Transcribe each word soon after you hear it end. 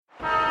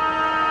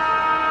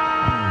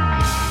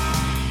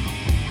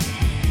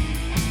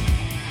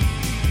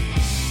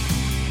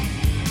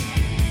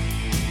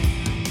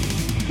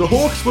The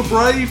Hawks were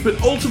brave,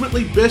 but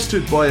ultimately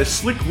bested by a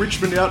slick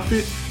Richmond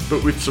outfit,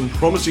 but with some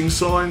promising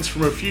signs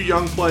from a few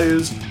young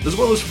players, as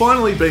well as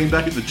finally being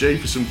back at the G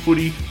for some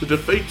footy, the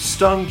defeat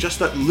stung just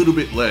that little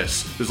bit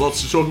less. There's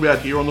lots to talk about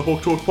here on the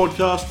Hawk Talk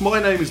podcast. My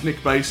name is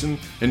Nick Mason,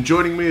 and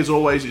joining me as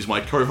always is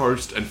my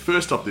co-host, and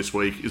first up this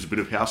week is a bit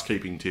of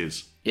housekeeping,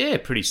 Tiz. Yeah,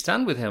 pretty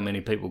stunned with how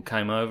many people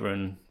came over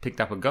and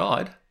picked up a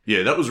guide.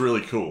 Yeah, that was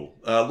really cool.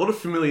 A lot of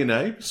familiar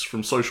names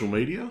from social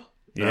media.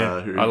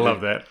 Yeah, I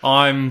love that.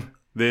 I'm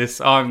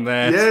this, I'm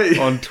that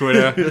on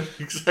Twitter.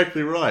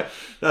 Exactly right.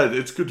 No,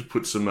 it's good to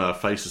put some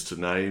faces to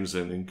names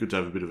and good to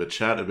have a bit of a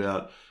chat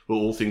about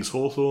all things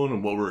Hawthorn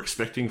and what we're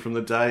expecting from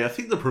the day. I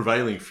think the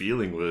prevailing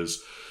feeling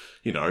was,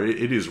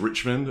 it is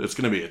Richmond. It's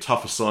going to be a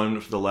tough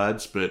assignment for the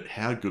lads, but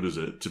how good is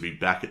it to be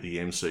back at the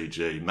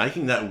MCG?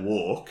 Making that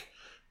walk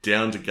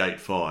down to Gate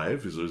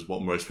 5 is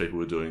what most people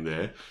were doing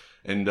there.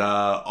 And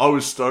I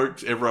was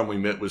stoked. Everyone we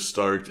met was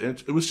stoked.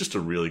 And it was just a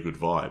really good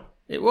vibe.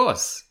 It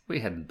was. We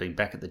hadn't been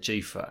back at the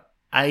G for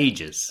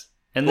ages.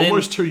 And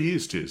almost 2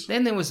 years, Tiz.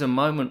 Then there was a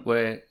moment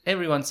where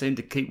everyone seemed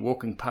to keep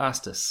walking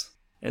past us.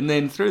 And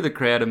then through the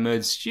crowd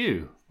emerged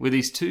Stu with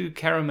his 2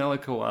 caramel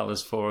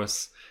koalas for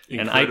us.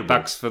 Incredible.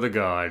 And $8 for the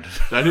guide.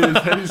 That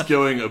is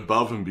going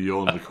above and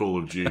beyond the Call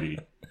of Duty.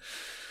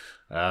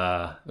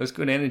 It was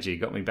good energy.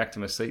 Got me back to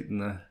my seat in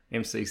the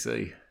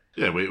MCC.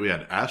 Yeah, we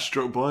had Ash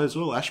drop by as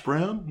well. Ash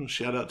Brown,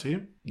 shout out to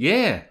him.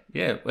 Yeah.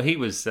 Well, he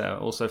was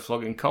also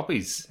flogging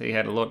copies. He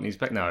had a lot in his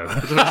back. No.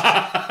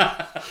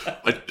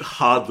 I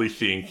hardly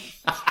think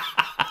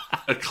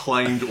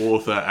acclaimed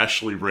author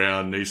Ashley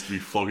Brown needs to be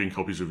flogging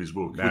copies of his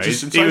book, which is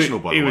sensational,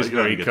 by the way. He was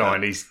very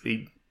kind.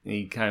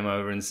 He came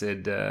over and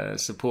said,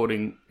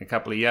 supporting a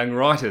couple of young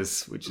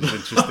writers, which is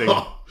interesting.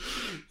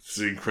 It's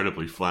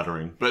incredibly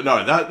flattering. But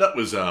no, that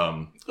was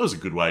a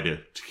good way to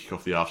kick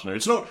off the afternoon.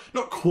 It's not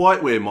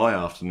quite where my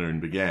afternoon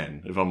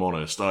began, if I'm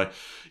honest.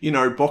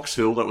 Box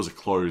Hill, that was a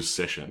closed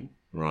session,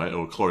 right?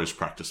 Or a closed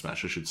practice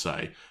match, I should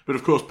say. But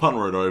of course, Punt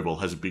Road Oval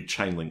has a big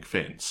chain link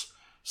fence.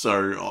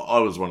 So I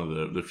was one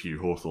of the few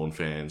Hawthorn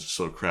fans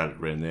sort of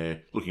crowded around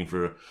there, looking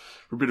for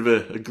a bit of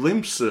a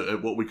glimpse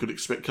at what we could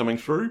expect coming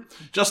through.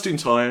 Just in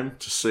time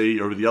to see,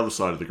 over the other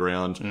side of the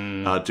ground,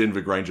 Denver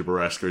Granger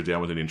Barrass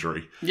down with an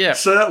injury. Yeah.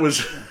 So that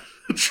was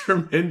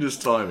tremendous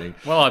timing.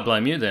 Well, I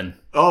blame you then.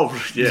 Oh,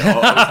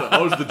 yeah.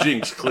 I was the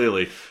jinx,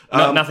 clearly.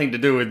 Nothing to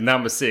do with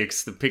number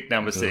 6, the pick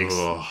number 6.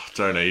 Oh,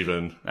 don't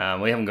even.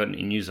 We haven't got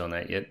any news on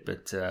that yet,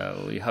 but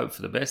we hope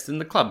for the best.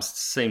 And the club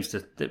seems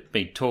to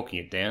be talking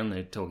it down.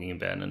 They're talking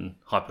about an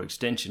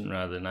hyperextension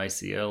rather than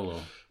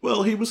ACL.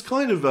 Well, he was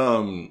kind of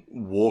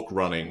walk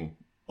running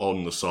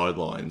on the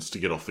sidelines to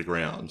get off the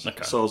ground.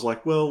 Okay. So I was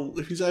like, well,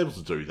 if he's able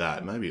to do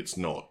that, maybe it's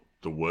not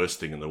the worst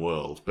thing in the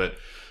world. But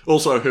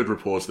also I heard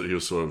reports that he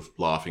was sort of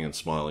laughing and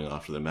smiling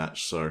after the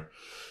match. So,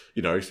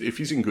 if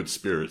he's in good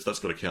spirits, that's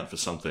got to count for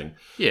something.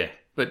 Yeah,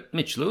 but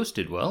Mitch Lewis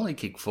did well. He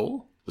kicked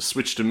 4. The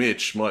switch to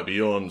Mitch might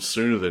be on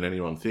sooner than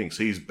anyone thinks.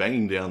 He's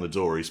banging down the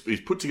door.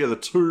 He's put together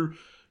 2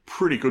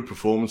 pretty good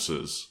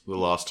performances the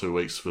last 2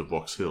 weeks for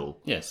Box Hill.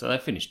 Yeah, so they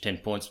finished 10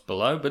 points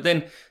below. But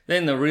then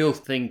the real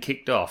thing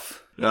kicked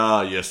off.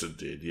 Ah, yes, it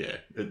did, yeah.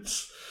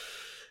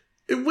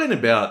 It went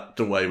about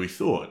the way we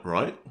thought,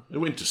 right? It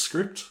went to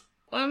script.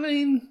 I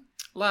mean,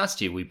 last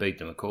year we beat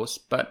them, of course,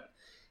 but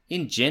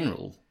in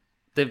general,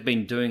 they've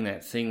been doing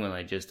that thing when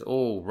they just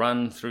all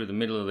run through the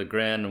middle of the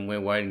ground and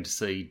we're waiting to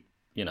see,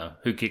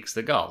 who kicks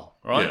the goal,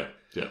 right?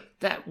 Yeah.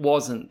 That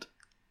wasn't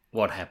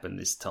what happened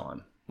this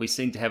time. We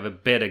seemed to have a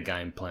better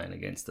game plan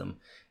against them,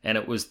 and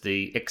it was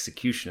the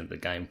execution of the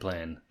game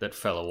plan that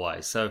fell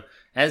away. So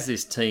as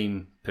this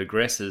team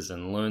progresses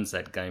and learns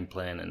that game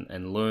plan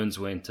and learns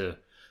when to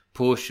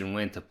push and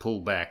when to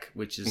pull back,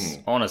 which is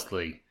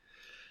honestly,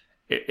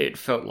 it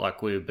felt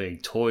like we were being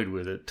toyed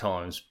with at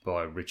times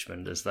by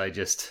Richmond as they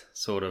just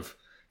sort of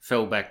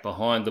fell back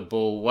behind the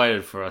ball,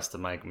 waited for us to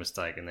make a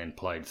mistake and then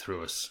played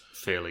through us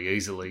fairly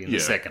easily in the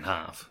second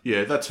half.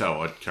 Yeah, that's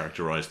how I'd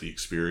characterise the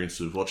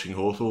experience of watching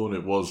Hawthorn.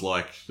 It was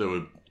like they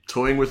were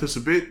toying with us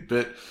a bit,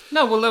 but...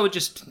 No, well, they were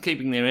just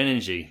keeping their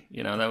energy.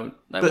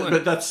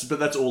 But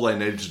that's all they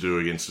needed to do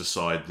against a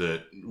side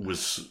that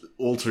was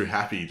all too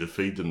happy to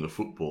feed them the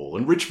football.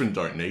 And Richmond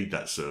don't need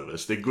that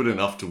service. They're good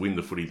enough to win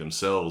the footy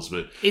themselves,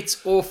 but...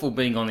 It's awful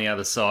being on the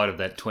other side of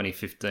that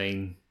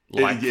 2015...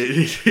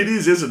 It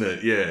is, isn't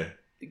it? Yeah.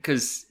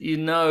 Because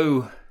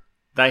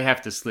they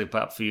have to slip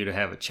up for you to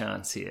have a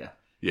chance here.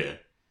 Yeah,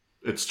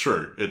 it's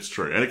true.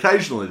 And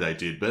occasionally they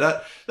did.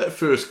 But that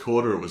first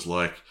quarter, it was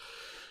like...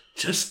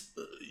 Just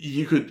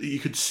you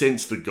could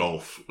sense the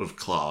gulf of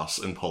class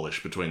and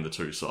polish between the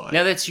two sides.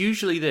 Now that's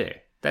usually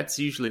there. That's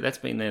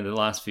been there the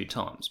last few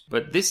times.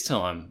 But this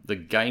time the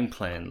game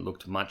plan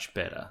looked much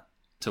better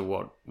to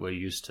what we're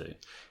used to.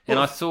 And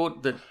I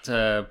thought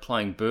that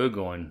playing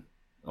Burgoyne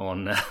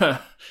on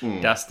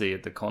Dusty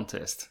at the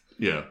contest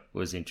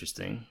was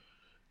interesting.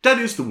 That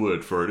is the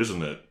word for it,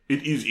 isn't it?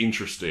 It is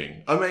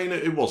interesting. I mean,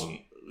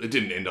 it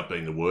didn't end up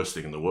being the worst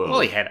thing in the world.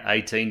 Well, he had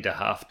 18 to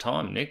half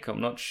time, Nick. I'm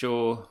not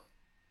sure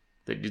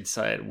that you'd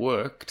say it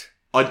worked.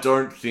 I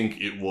don't think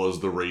it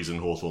was the reason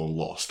Hawthorn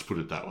lost, put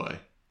it that way.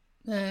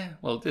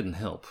 Well, it didn't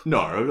help.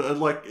 No,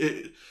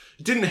 it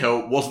didn't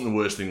help, wasn't the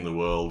worst thing in the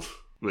world.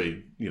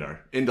 We,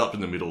 end up in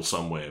the middle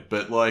somewhere.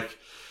 But,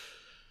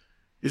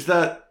 is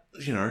that,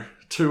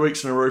 2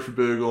 weeks in a row for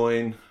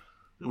Burgoyne?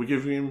 Are we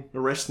giving him a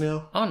rest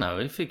now? Oh, no,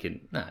 if he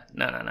can... No,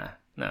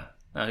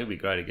 he'll be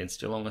great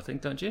against Geelong, I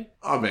think, don't you?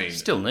 I mean...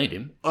 Still need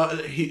him.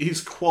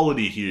 His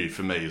quality here,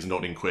 for me, is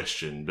not in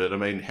question. But,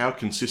 how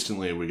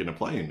consistently are we going to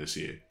play him this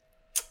year?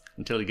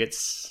 Until he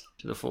gets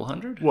to the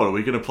 400? What, are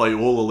we going to play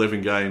all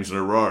 11 games in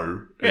a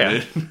row?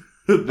 Yeah.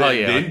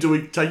 Then do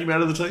we take him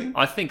out of the team?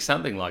 I think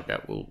something like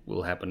that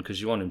will happen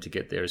because you want him to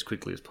get there as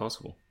quickly as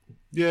possible.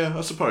 Yeah,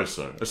 I suppose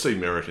so. I see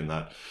merit in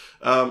that.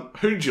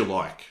 Who did you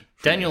like?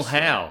 Daniel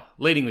Howe.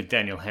 Leading with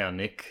Daniel Howe,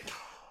 Nick.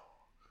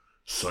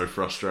 So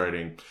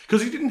frustrating.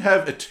 Because he didn't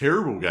have a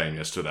terrible game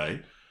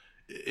yesterday.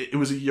 It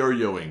was a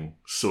yo-yoing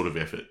sort of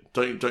effort.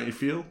 Don't you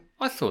feel?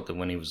 I thought that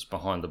when he was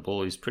behind the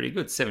ball, he was pretty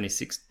good.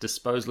 76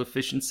 disposal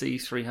efficiency,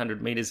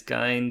 300 metres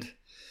gained,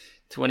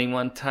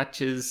 21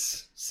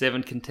 touches,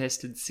 7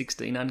 contested,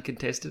 16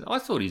 uncontested. I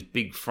thought his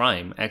big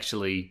frame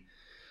actually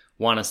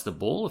won us the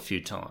ball a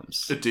few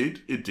times. It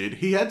did.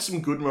 He had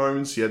some good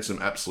moments. He had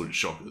some absolute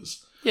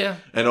shockers. Yeah.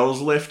 And I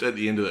was left at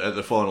the end at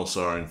the final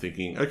siren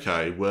thinking,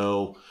 okay,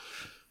 well,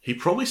 he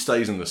probably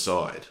stays in the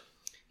side.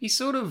 He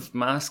sort of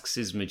masks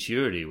his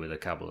maturity with a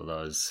couple of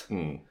those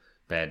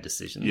bad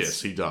decisions.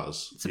 Yes, he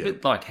does. It's a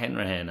bit like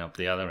Hanrahan up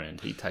the other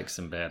end. He takes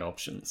some bad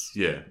options.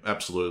 Yeah,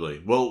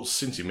 absolutely. Well,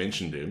 since you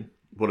mentioned him,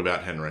 what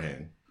about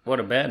Hanrahan? What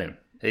about him?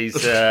 He's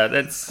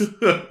that's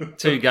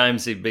 2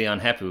 games he'd be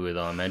unhappy with,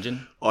 I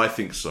imagine. I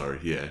think so,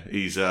 yeah.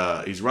 He's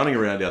running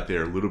around out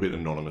there a little bit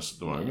anonymous at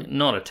the moment.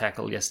 Not a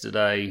tackle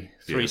yesterday,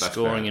 3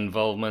 scoring bad.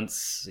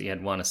 involvements. He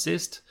had 1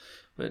 assist,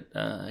 but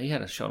he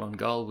had a shot on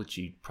goal, which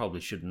he probably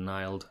should have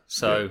nailed.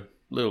 So,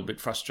 a little bit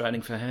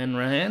frustrating for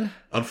Hanrahan.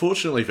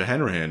 Unfortunately for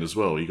Hanrahan as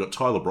well, you got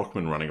Tyler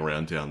Brockman running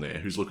around down there,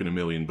 who's looking $1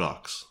 million.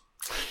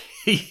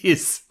 He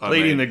is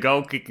leading the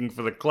goal kicking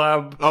for the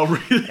club. Oh,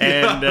 really?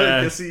 And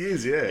yes, he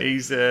is, yeah.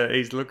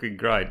 He's looking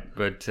great,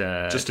 but...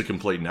 just a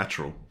complete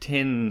natural.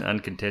 10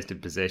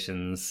 uncontested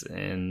possessions,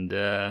 and,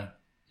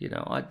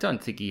 I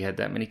don't think he had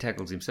that many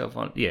tackles himself.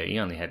 Yeah, he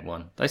only had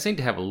 1. They seem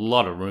to have a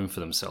lot of room for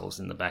themselves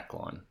in the back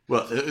line.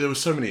 Well, there were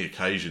so many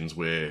occasions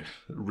where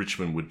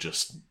Richmond would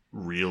just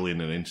reel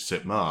in an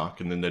intercept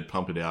mark and then they'd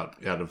pump it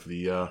out of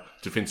the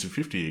defensive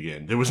 50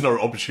 again. There was no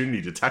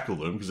opportunity to tackle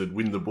them because they'd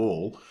win the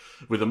ball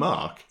with a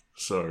mark.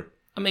 So,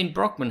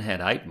 Brockman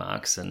had 8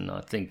 marks, and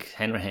I think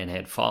Hanrahan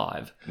had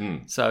 5.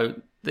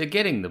 So they're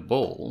getting the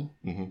ball.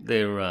 Mm-hmm.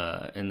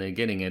 They're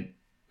getting it,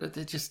 but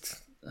they're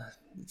just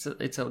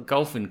it's a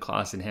golfing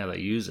class in how they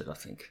use it, I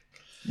think.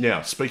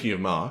 Now, speaking of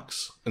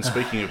marks and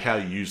speaking of how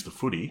you use the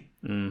footy,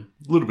 a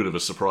little bit of a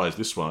surprise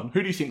this one.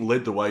 Who do you think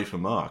led the way for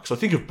marks? I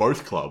think of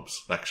both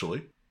clubs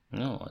actually.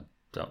 No,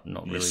 not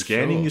really. You're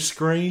scanning your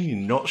screen. You're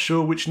not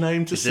sure which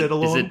name to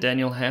settle on. Is it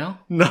Daniel Howe?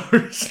 No,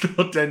 it's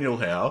not Daniel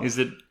Howe. Is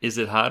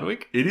it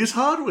Hardwick? It is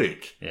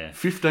Hardwick. Yeah,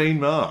 15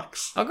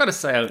 marks. I've got to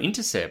say our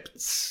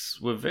intercepts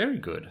were very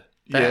good.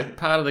 That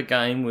part of the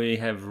game we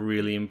have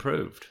really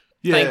improved.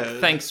 Yeah,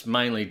 thanks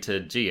mainly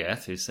to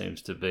Giath, who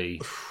seems to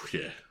be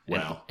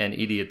an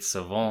idiot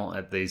savant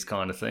at these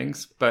kind of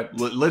things. But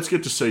let's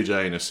get to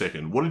CJ in a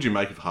second. What did you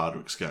make of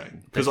Hardwick's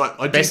game? Because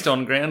best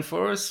on ground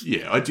for us.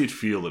 Yeah, I did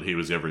feel that he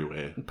was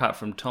everywhere. Apart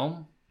from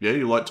Tom. Yeah,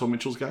 you like Tom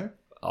Mitchell's game?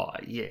 Oh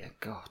yeah,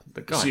 God,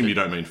 the guy. Assume you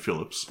don't mean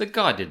Phillips. The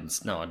guy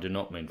didn't. No, I do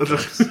not mean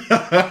Phillips.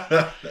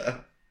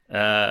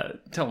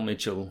 Tom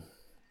Mitchell,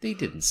 he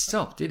didn't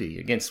stop, did he?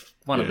 Against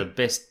one of the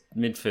best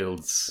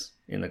midfields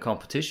in the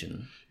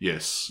competition.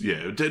 Yes,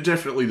 yeah.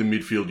 Definitely the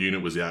midfield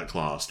unit was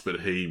outclassed,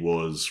 but he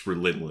was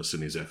relentless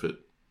in his effort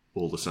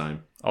all the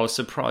same. I was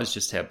surprised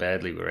just how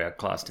badly we were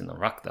outclassed in the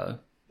ruck, though.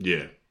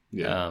 Yeah,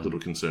 a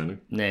little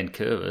concerning. Nan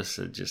Curvis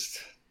are just...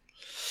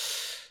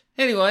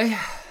 Anyway.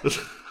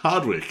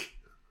 Hardwick.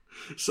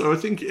 So I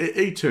think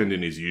he turned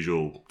in his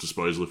usual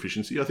disposal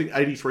efficiency. I think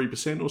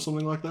 83% or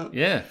something like that.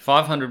 Yeah,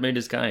 500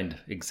 metres gained,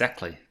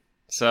 exactly.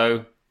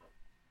 So...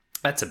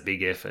 that's a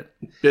big effort.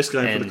 Best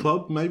game for the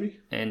club, maybe?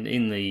 And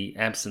in the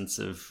absence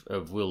of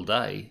Will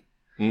Day,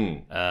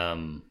 who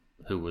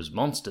was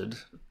monstered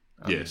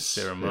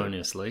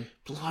ceremoniously.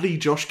 Yeah. Bloody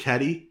Josh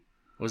Caddy.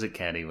 Was it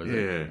Caddy, was it?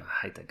 Yeah.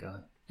 I hate that guy.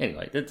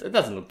 Anyway, it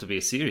doesn't look to be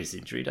a serious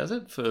injury, does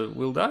it, for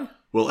Will Day?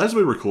 Well, as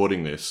we're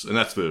recording this, and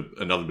that's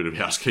another bit of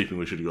housekeeping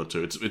we should have got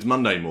to, it's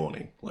Monday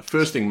morning. Like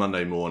first thing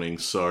Monday morning,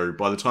 so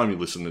by the time you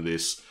listen to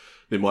this,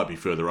 there might be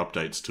further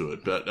updates to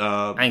it, but...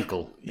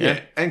 ankle. Yeah,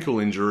 ankle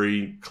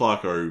injury.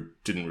 Clarko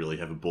didn't really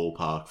have a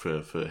ballpark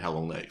for how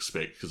long they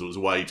expect, because it was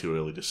way too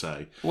early to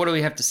say. What do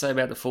we have to say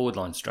about the forward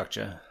line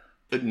structure?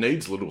 It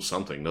needs a little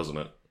something, doesn't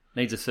it?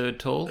 Needs a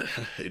third tall?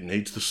 It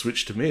needs the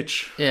switch to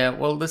Mitch. Yeah,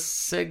 well, the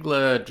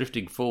Segler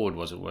drifting forward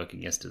wasn't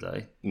working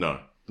yesterday.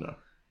 No.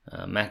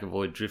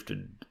 McAvoy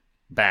drifted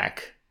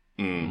back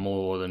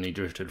more than he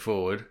drifted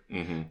forward.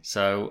 Mm-hmm.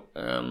 So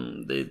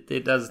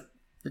it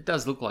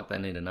does look like they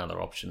need another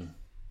option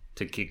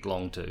to kick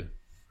long to.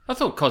 I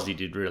thought Cozzy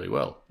did really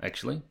well,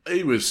 actually.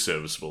 He was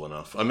serviceable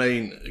enough. I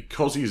mean,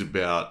 Cozzy's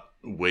about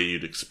where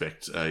you'd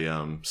expect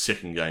a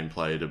second game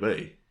player to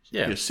be.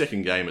 Yeah.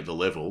 Second game at the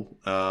level.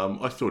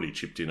 I thought he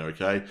chipped in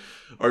okay.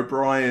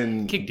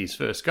 O'Brien... Kicked his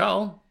first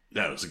goal.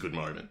 That was a good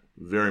moment.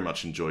 Very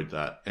much enjoyed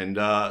that. And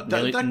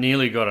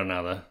nearly got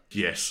another.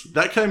 Yes.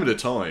 That came at a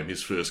time,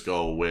 his first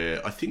goal,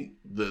 where I think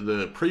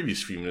the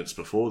previous few minutes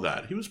before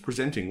that, he was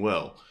presenting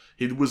well.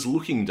 He was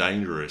looking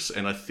dangerous,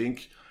 and I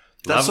think...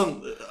 That's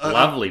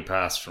lovely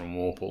pass from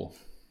Worpel.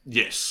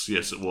 Yes,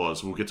 it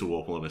was. We'll get to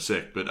Worpel in a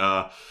sec. But,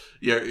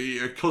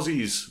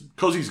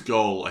 Cozzy's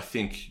goal, I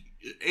think,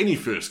 any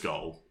first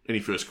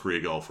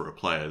career goal for a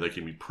player they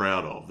can be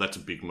proud of, that's a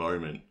big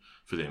moment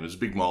for them. It's a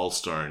big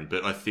milestone.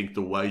 But I think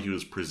the way he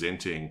was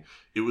presenting,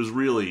 it was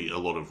really a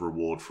lot of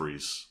reward for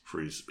his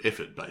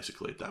effort,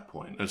 basically, at that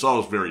point. And so I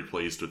was very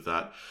pleased with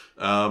that.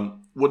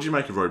 What do you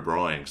make of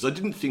O'Brien? Because I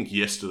didn't think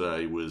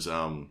yesterday was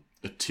a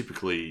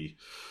typically...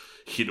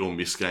 hit or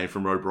miss game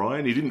from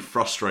O'Brien. He didn't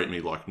frustrate me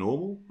like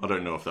normal. I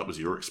don't know if that was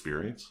your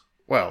experience.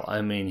 Well,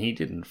 I mean, he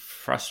didn't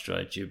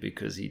frustrate you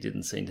because he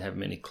didn't seem to have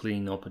many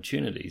clean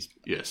opportunities.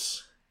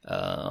 Yes.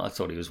 I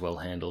thought he was well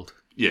handled.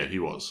 Yeah, he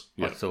was.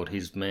 Yeah. I thought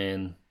his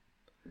man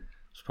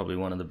was probably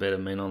one of the better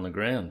men on the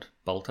ground,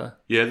 Bolter.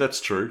 Yeah, that's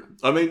true.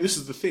 I mean, this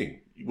is the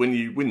thing. When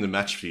you win the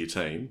match for your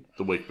team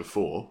the week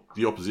before,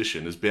 the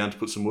opposition is bound to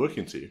put some work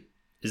into you.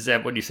 Is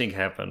that what you think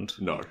happened?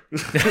 No.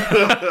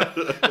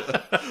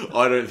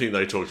 I don't think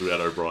they talked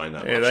about O'Brien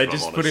that much. Yeah, they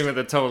just put him at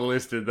the top of the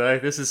list, did they?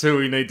 This is who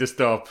we need to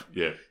stop.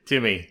 Yeah.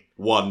 Timmy.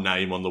 One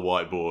name on the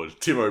whiteboard.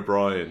 Tim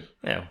O'Brien.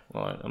 Yeah,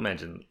 well, I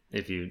imagine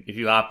if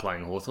you are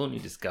playing Hawthorn, you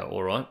just go,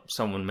 all right,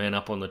 someone man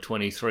up on the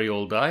 23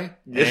 all day.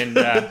 And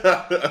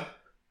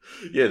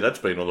yeah, that's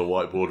been on the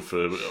whiteboard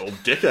for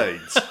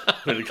decades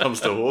when it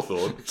comes to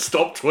Hawthorn.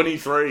 Stop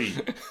 23.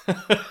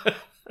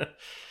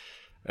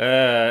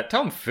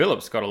 Tom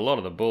Phillips got a lot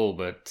of the ball,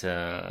 but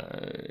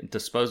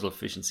disposal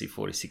efficiency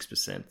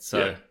 46%.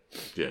 So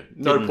yeah.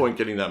 No point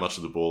getting that much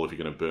of the ball if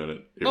you're going to burn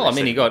it. Well, I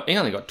mean, he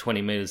only got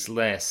 20 metres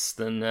less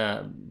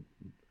than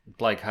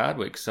Blake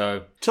Hardwick.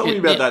 So tell me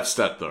about that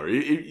stat though.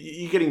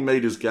 You're getting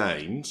metres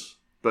gained,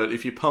 but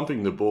if you're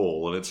pumping the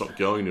ball and it's not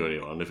going to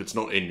anyone, if it's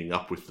not ending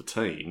up with the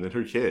team, then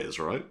who cares,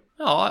 right?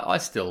 Oh, I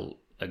still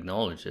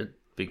acknowledge it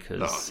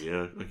because. Oh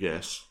yeah, I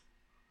guess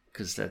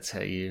because that's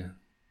how you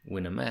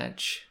win a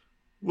match.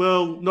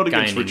 Well, not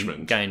against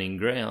Richmond. Gaining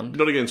ground.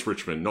 Not against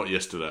Richmond, not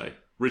yesterday.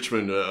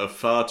 Richmond are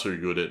far too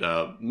good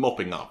at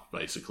mopping up,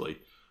 basically.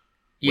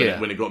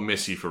 When it got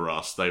messy for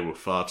us, they were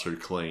far too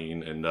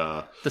clean. And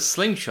the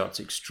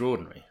slingshot's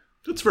extraordinary.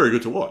 It's very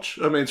good to watch.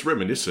 I mean, it's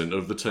reminiscent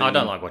of the team. I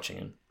don't like watching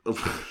him.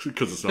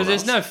 Because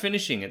there's no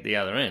finishing at the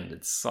other end.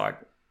 It's like...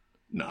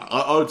 No,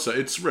 I would say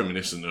it's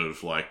reminiscent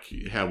of like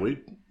how we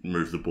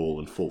move the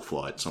ball in full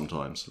flight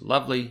sometimes.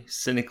 Lovely,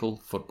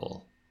 cynical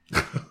football.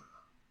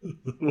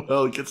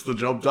 Well, it gets the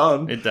job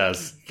done. It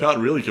does. Can't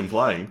really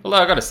complain. Although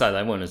I've got to say,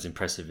 they weren't as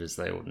impressive as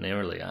they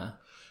ordinarily are.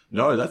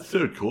 No, that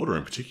third quarter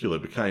in particular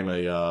became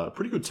a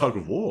pretty good tug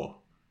of war.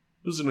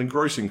 It was an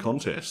engrossing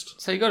contest.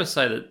 So you've got to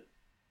say that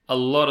a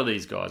lot of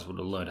these guys would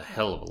have learned a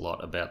hell of a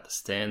lot about the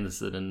standards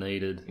that are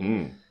needed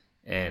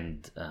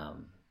and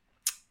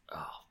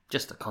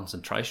just the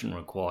concentration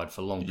required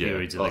for long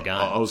periods of the game.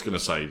 I was going to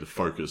say the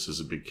focus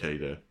is a big key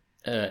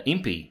there.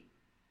 Impey.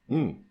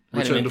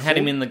 Had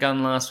him in the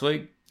gun last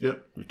week.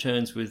 Yep.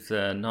 Returns with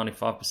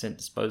 95%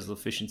 disposal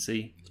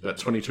efficiency. About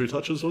 22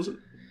 touches, was it?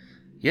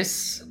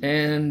 Yes,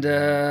 and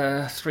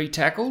 3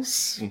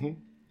 tackles. Mm-hmm.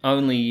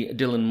 Only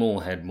Dylan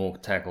Moore had more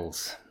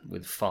tackles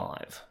with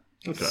 5.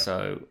 Okay.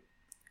 So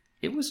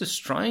it was a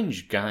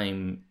strange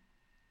game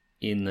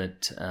in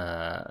that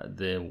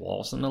there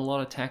wasn't a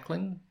lot of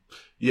tackling.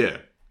 Yeah.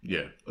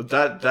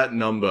 That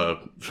number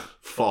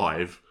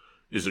 5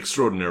 is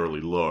extraordinarily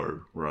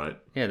low, right?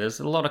 Yeah, there's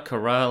a lot of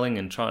corralling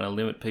and trying to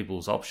limit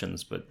people's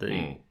options, but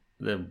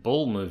the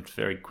ball moved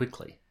very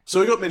quickly.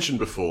 So we got mentioned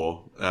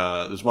before,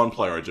 there's one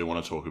player I do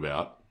want to talk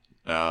about.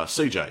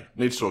 CJ.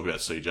 Need to talk about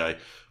CJ.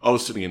 I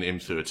was sitting in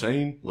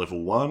M13,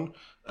 level 1.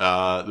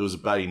 There was a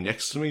bay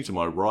next to me, to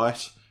my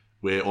right,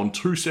 where on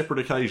 2 separate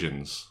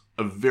occasions,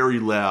 a very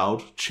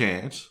loud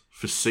chant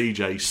for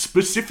CJ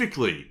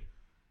specifically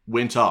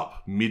went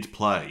up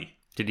mid-play.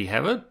 Did he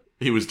have it?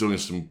 He was doing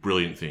some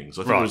brilliant things.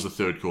 I think it was the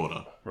third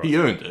quarter. Right. He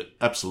earned it,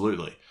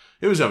 absolutely.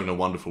 He was having a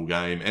wonderful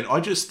game. And I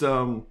just...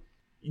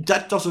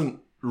 that doesn't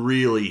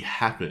really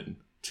happen,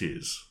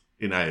 Tiz,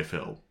 in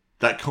AFL.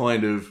 That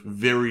kind of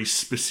very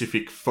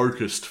specific,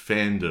 focused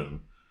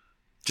fandom.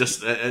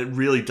 Just, it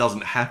really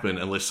doesn't happen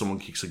unless someone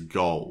kicks a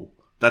goal.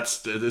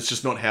 That's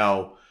just not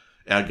how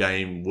our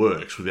game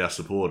works with our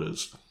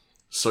supporters.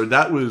 So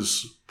that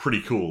was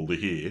pretty cool to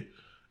hear.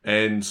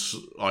 And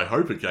I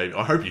hope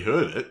you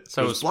heard it.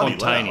 So it was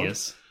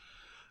spontaneous.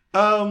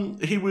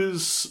 He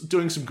was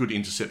doing some good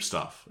intercept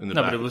stuff in the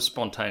back. No, but it was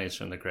spontaneous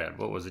from the crowd.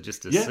 What was it?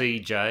 Just a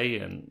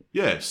CJ and...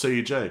 Yeah,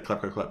 CJ,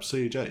 clap, clap, clap,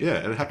 CJ. Yeah,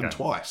 and it happened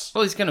twice.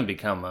 Well, he's going to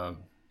become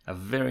a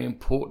very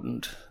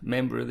important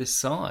member of this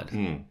side.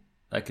 Mm.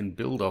 They can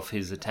build off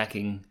his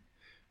attacking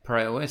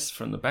prowess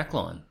from the back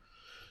line.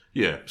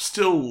 Yeah,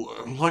 still,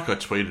 like I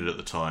tweeted at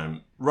the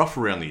time, rough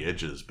around the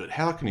edges, but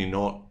how can you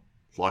not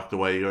like the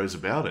way he goes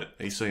about it?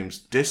 He seems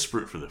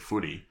desperate for the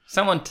footy.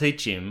 Someone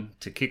teach him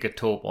to kick a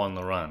torp on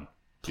the run,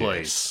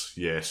 please.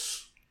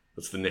 Yes.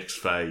 That's the next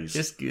phase.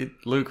 Just get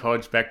Luke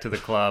Hodge back to the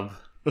club.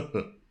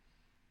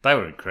 They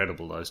were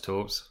incredible, those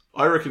torps.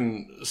 I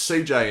reckon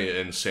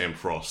CJ and Sam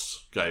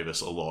Frost gave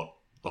us a lot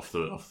off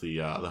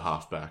the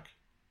halfback.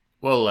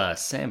 Well,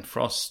 Sam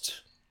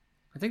Frost,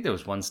 I think there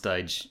was one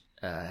stage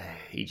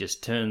he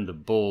just turned the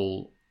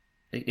ball,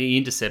 he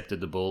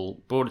intercepted the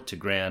ball, brought it to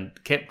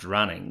ground, kept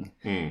running,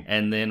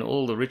 and then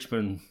all the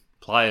Richmond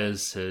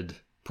players had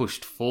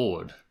pushed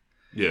forward.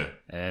 Yeah.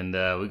 And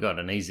we got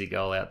an easy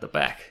goal out the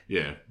back.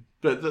 Yeah.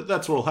 But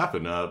that's what'll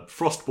happen.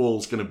 Frost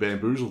ball's going to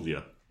bamboozle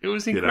you. It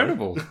was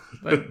incredible.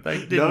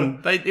 They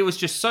didn't. It was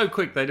just so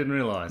quick they didn't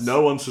realise.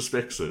 No one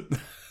suspects it.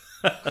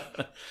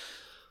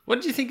 What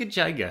did you think of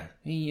Jager?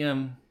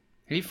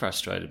 He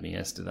frustrated me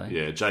yesterday.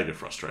 Yeah, Jager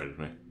frustrated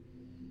me.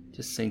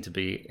 Just seemed to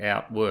be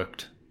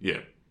outworked.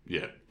 Yeah.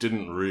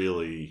 Didn't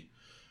really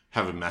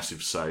have a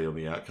massive say on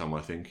the outcome.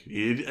 I think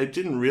it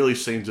didn't really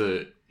seem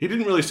to. He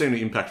didn't really seem to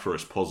impact for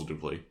us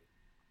positively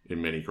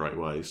in many great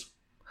ways.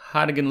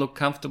 Hardigan looked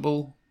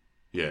comfortable.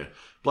 Yeah,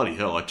 bloody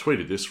hell! I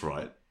tweeted this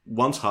right.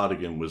 Once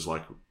Hardigan was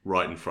like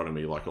right in front of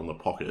me, like on the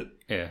pocket.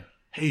 Yeah.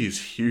 He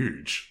is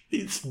huge.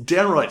 It's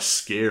downright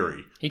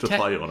scary to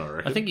play on, I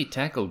reckon. I think he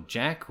tackled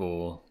Jack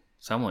or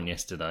someone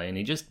yesterday and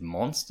he just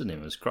monstered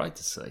him. It was great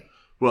to see.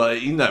 Well,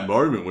 in that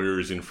moment where he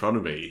was in front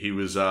of me, he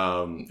was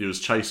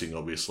chasing,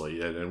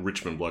 obviously, and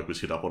Richmond bloke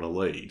was hit up on a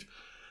lead.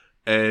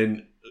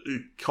 And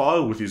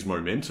Kyle, with his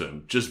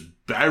momentum, just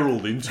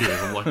barreled into him.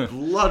 I'm like,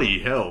 bloody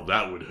hell,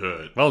 that would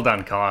hurt. Well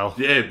done, Kyle.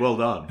 Yeah, well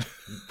done.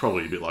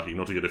 Probably a bit lucky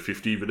not to get a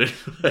 50, but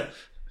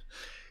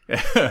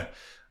anyway.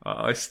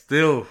 I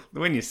still,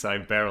 when you say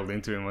barreled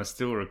into him, I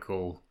still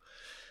recall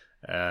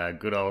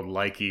good old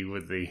Lakey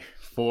with the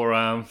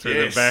forearm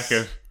through the back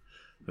of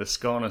the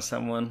scone or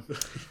someone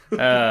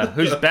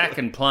who's back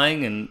and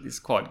playing, and it's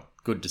quite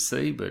good to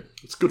see. But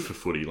it's good for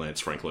footy,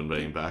 Lance Franklin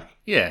being back.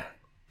 Yeah.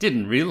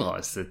 Didn't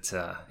realise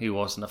that he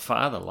wasn't a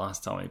father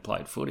last time he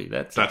played footy.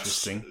 That's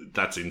interesting.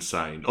 That's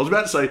insane. I was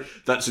about to say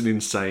that's an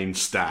insane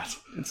stat.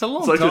 It's a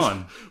long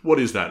time. What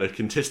is that, a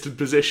contested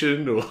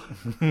possession? Or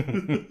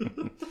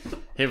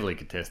heavily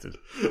contested.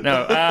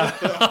 No.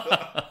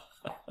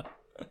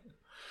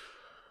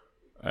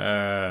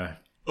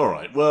 All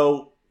right,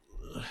 well,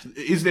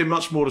 is there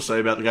much more to say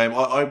about the game?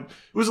 It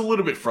was a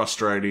little bit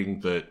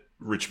frustrating that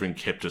Richmond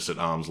kept us at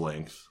arm's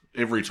length.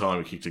 Every time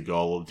we kicked a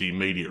goal, the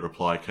immediate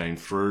reply came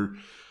through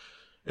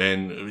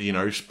and,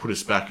 put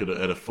us back at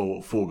a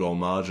four-goal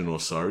margin or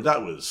so.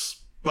 That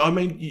was... But, I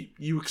mean,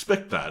 you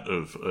expect that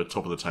of a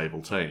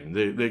top-of-the-table team.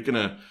 They're going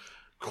to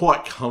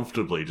quite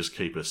comfortably just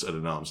keep us at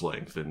an arm's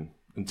length and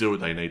do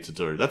what they need to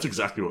do. That's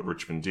exactly what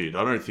Richmond did.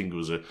 I don't think it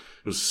was a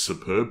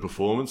superb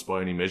performance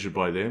by any measure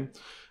by them.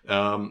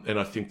 And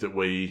I think that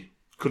we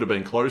could have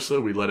been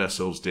closer. We let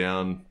ourselves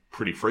down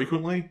pretty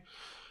frequently.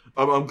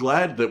 I'm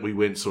glad that we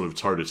went sort of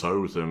toe-to-toe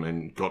with them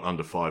and got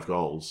under 5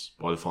 goals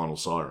by the final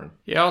siren.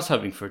 Yeah, I was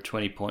hoping for a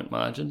 20-point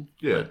margin.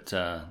 Yeah.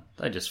 But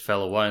they just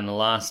fell away in the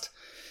last.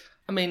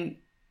 I mean,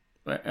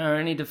 are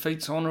any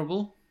defeats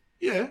honourable?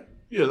 Yeah,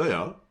 they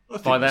are. I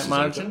think by that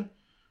margin? Okay.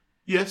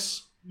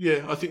 Yes.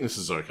 Yeah, I think this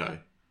is okay.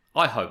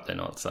 I hope they're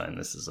not saying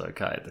this is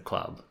okay at the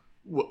club.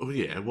 Well,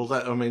 yeah,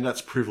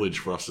 that's privilege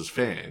for us as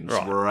fans.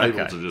 Right. We're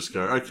able to just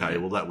go, okay,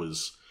 well, that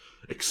was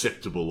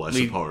acceptable, I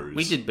suppose.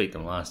 We did beat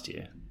them last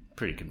year.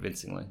 Pretty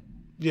convincingly.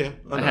 Yeah,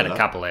 I had a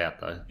couple out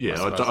though.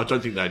 Yeah, I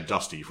don't think they had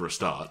Dusty for a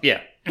start.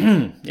 Yeah,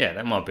 yeah,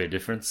 that might be a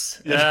difference.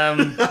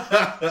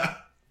 But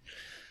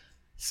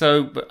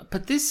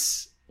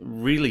this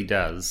really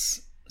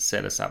does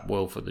set us up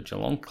well for the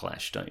Geelong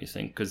clash, don't you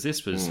think? Because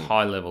this was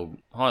high level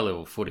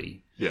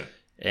footy. Yeah,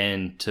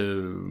 and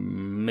to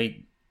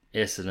meet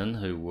Essendon,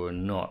 who were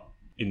not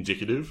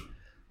indicative.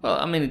 Well,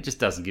 I mean, it just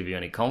doesn't give you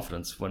any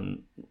confidence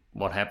when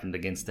what happened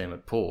against them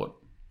at Port.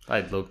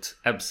 They looked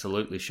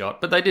absolutely shot,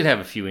 but they did have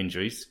a few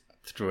injuries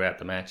throughout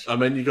the match. I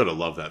mean, you got to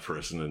love that for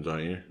Essendon,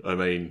 don't you? I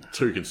mean,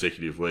 2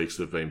 consecutive weeks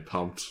they've been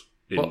pumped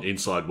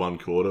inside one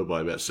quarter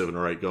by about 7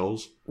 or 8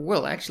 goals.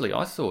 Well, actually,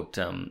 I thought,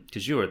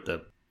 because you're at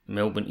the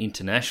Melbourne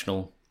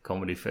International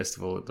Comedy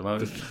Festival at the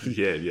moment.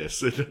 Yes.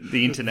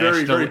 The international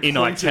very, very in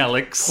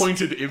italics.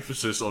 Pointed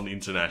emphasis on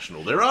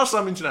international. There are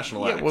some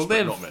international acts,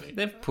 but not many.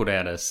 They've put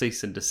out a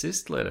cease and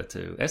desist letter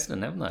to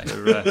Essendon, haven't they?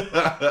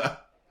 They're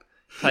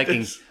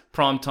taking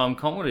primetime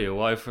comedy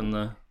away from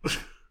the...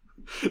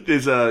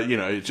 There's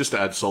just to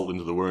add salt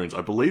into the wounds,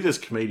 I believe there's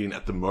a comedian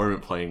at the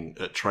moment playing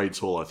at Trades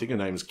Hall. I think her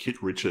name is Kit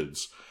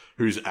Richards,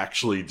 who's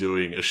actually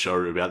doing a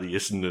show about the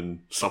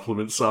Essendon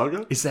supplement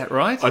saga. Is that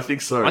right? I think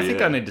so, I think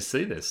I need to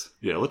see this.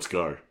 Yeah, let's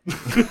go.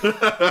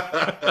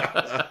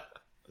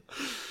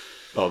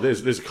 Oh,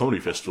 there's a comedy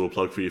festival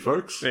plug for you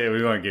folks. Yeah,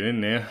 we won't get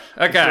in there.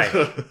 Okay.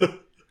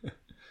 Is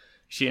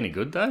she any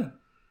good, though?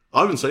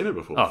 I haven't seen her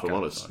before, if I'm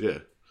honest. Right. Yeah.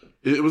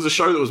 It was a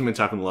show that was meant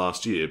to happen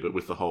last year, but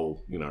with the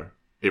whole,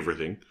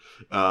 everything.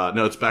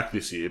 No, it's back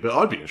this year, but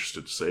I'd be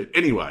interested to see it.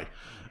 Anyway,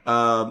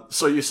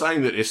 So you're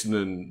saying that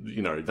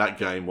Essendon, that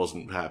game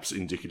wasn't perhaps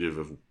indicative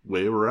of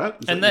where we're at?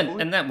 Is And that your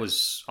point? and that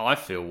was, I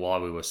feel, why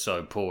we were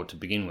so poor to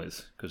begin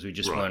with, because we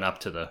just weren't up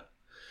to the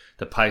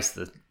pace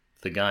of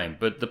the game.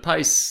 But the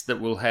pace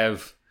that we'll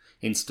have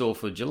in store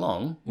for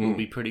Geelong will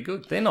be pretty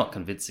good. They're not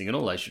convincing at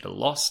all. They should have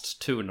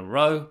lost 2 in a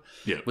row.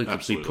 Yeah, we could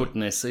absolutely. be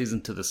putting their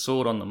season to the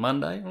sword on the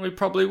Monday, and we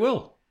probably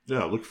will.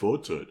 Yeah, I look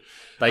forward to it.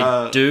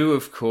 They do,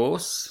 of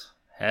course,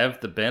 have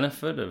the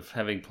benefit of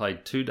having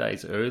played 2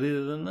 days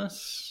earlier than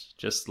us,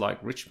 just like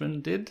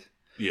Richmond did.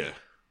 Yeah.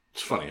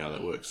 It's funny how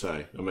that works,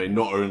 eh? I mean,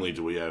 not only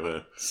do we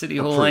have City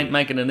Hall ain't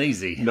making it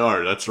easy.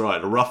 No, that's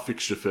right. A rough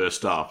fixture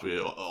first up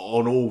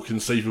on all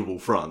conceivable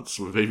fronts.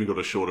 We've even got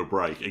a shorter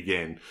break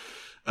again.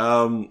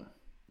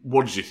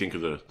 What did you think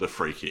of the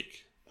free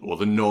kick? Or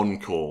the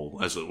non-call,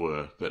 as it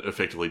were, that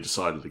effectively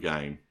decided the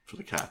game for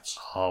the Cats?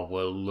 Oh,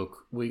 well,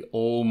 look, we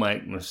all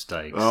make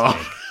mistakes. Oh.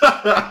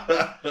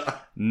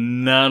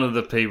 None of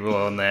the people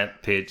on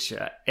that pitch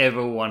are ever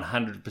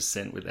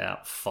 100%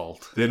 without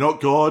fault. They're not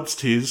gods,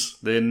 Tiz.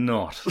 They're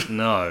not,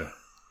 no.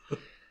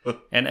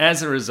 And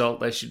as a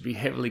result, they should be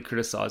heavily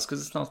criticised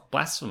because it's not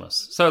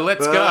blasphemous. So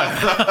let's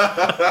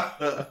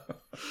go.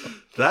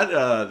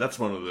 That's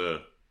one of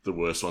the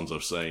worst ones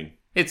I've seen.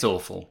 It's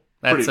awful.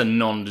 That's Pretty- a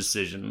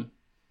non-decision.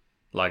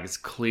 Like, it's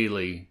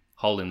clearly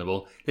holding the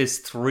ball. There's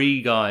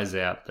 3 guys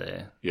out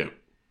there. Yeah.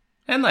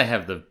 And they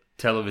have the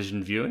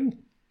television viewing.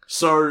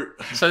 So,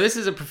 So this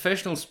is a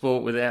professional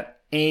sport without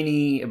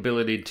any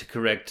ability to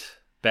correct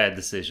bad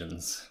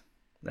decisions.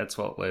 That's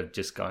what we're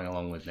just going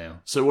along with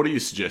now. what are you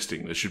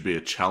suggesting? There should be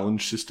a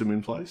challenge system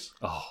in place?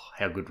 Oh,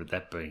 how good would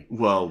that be?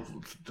 Well,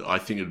 I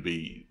think it'd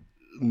be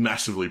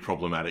massively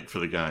problematic for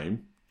the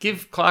game.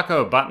 Give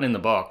Clarko a button in the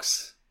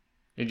box.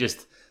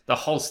 The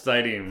whole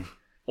stadium,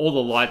 all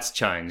the lights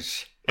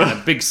change, and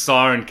a big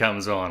siren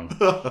comes on.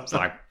 It's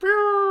like,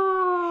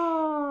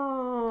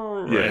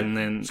 Yeah, and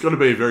then it's got to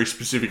be a very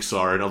specific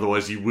siren,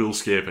 otherwise you will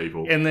scare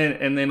people. and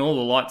then all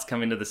the lights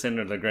come into the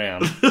center of the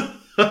ground,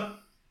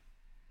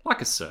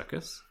 like a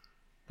circus.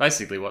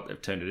 Basically, what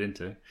they've turned it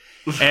into,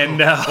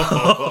 and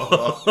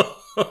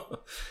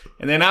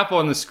and then up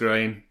on the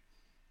screen,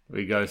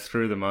 we go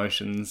through the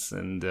motions,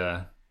 and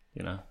I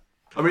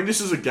mean,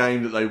 this is a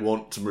game that they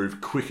want to move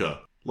quicker.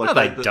 No,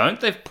 they don't.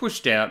 They've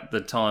pushed out the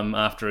time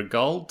after a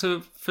goal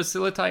to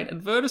facilitate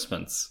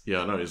advertisements.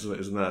 Yeah, I know,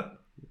 isn't that?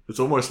 It's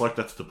almost like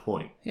that's the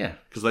point. Yeah.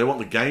 Because they want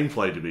the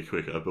gameplay to be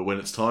quicker, but when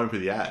it's time for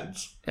the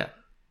ads, Yeah.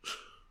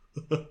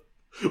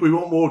 we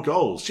want more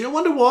goals. Gee, I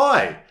wonder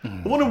why.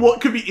 I wonder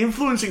what could be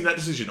influencing that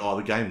decision. Oh,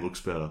 the game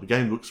looks better. The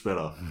game looks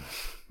better.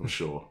 I'm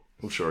sure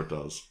it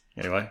does.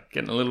 Anyway,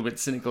 getting a little bit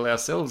cynical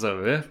ourselves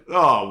over there.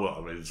 Oh, well,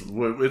 I mean,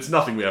 it's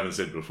nothing we haven't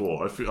said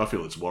before. I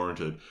feel it's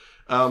warranted.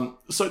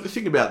 So the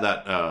thing about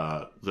that,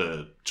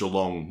 the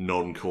Geelong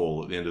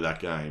non-call at the end of that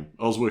game,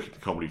 I was working at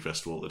the Comedy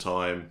Festival at the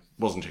time,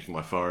 wasn't checking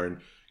my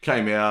phone,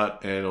 came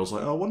out, and I was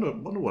like, oh, I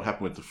wonder what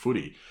happened with the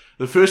footy.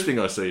 The first thing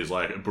I see is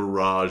like a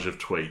barrage of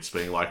tweets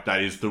being like,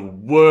 that is the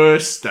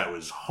worst, that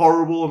was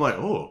horrible. I'm like,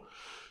 oh,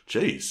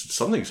 geez,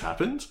 something's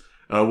happened.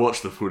 And I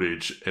watched the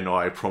footage and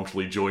I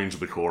promptly joined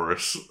the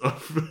chorus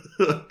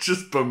of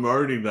just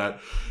bemoaning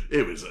that.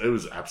 It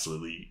was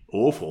absolutely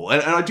awful.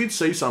 And I did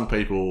see some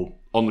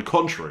people, on the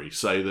contrary,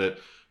 say that,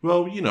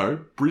 well,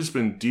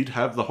 Brisbane did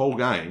have the whole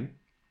game.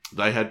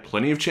 They had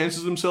plenty of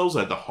chances themselves.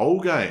 They had the whole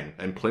game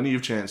and plenty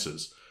of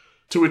chances.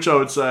 To which I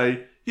would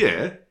say,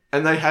 yeah,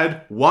 and they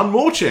had one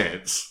more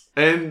chance.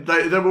 And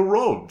they were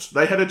robbed.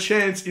 They had a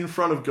chance in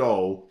front of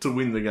goal to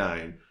win the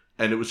game.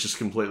 And it was just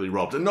completely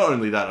robbed. And not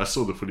only that, I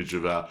saw the footage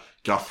of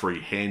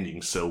Guthrie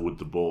handing Selwood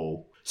the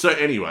ball. So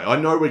anyway,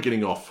 I know we're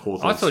getting off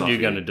Hawthorn. I thought you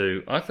were going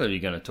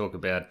to talk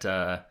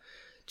about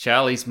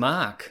Charlie's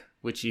mark,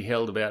 which he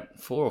held about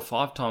 4 or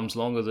 5 times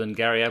longer than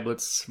Gary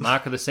Ablett's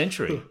mark of the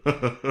century.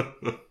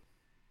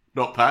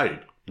 Not paid.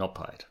 Not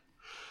paid.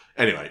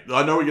 Anyway,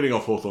 I know we're getting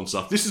off Hawthorn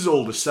stuff. This is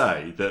all to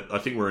say that I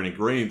think we're in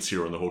agreement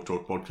here on the Hawk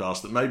Talk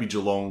podcast that maybe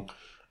Geelong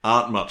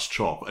aren't much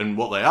chop. And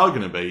what they are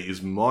going to be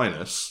is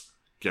minus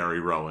Gary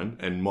Rowan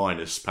and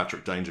minus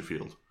Patrick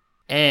Dangerfield.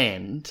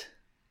 And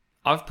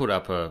I've put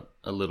up a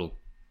little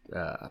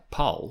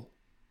poll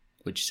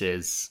which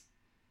says,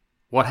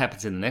 what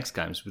happens in the next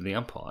games with the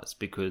umpires?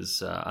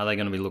 Because are they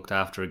going to be looked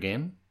after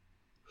again?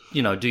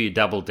 Do you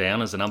double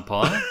down as an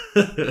umpire?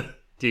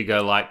 Do you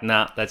go like,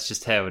 nah, that's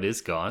just how it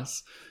is,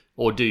 guys?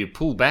 Or do you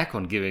pull back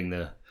on giving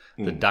the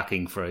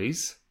ducking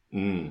freeze?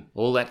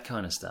 All that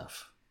kind of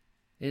stuff.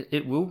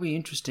 It will be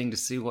interesting to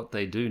see what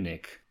they do,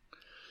 Nick.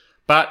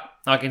 But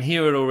I can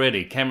hear it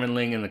already. Cameron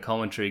Ling in the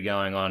commentary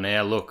going on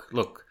now.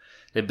 Look,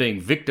 they're being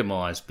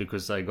victimised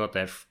because they got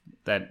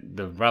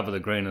the rub of the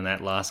green in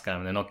that last game,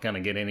 and they're not going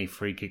to get any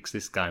free kicks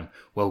this game.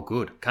 Well,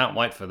 good. Can't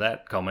wait for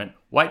that comment.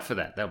 Wait for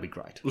that. That'll be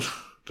great.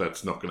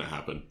 That's not going to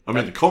happen. I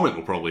mean, the comment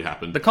will probably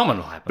happen. The comment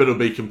will happen, but it'll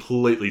be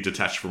completely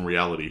detached from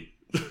reality.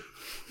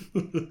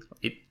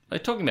 They're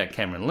talking about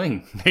Cameron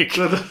Ling, Nick.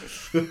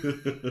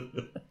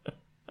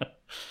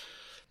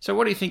 So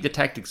what do you think the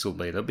tactics will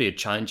be? There'll be a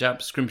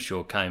change-up.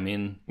 Scrimshaw came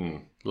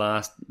in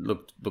last,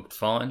 looked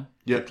fine.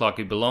 Yep. Looked like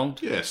he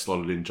belonged. Yeah,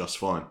 slotted in just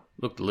fine.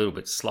 Looked a little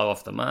bit slow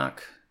off the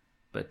mark,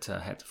 but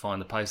had to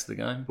find the pace of the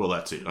game. Well,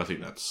 that's it. I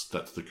think that's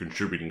the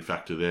contributing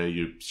factor there.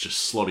 You're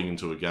just slotting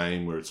into a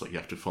game where it's like you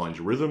have to find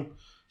your rhythm.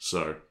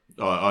 So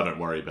I don't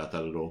worry about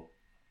that at all.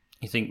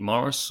 You think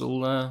Morris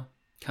will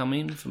come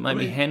in for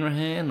maybe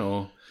Hanrahan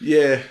or...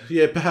 Yeah,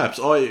 perhaps.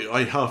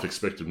 I half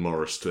expected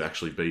Morris to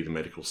actually be the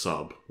medical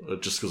sub,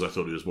 just because I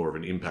thought he was more of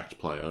an impact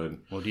player. And,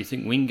 or do you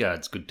think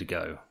Wingard's good to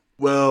go?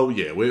 well,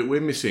 yeah, we're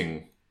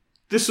missing...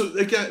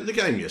 The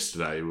game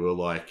yesterday, we were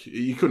like...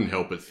 You couldn't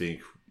help but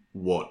think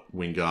what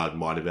Wingard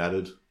might have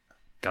added.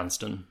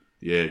 Gunston.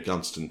 Yeah,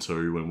 Gunston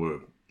too, when we're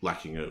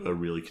lacking a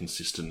really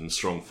consistent and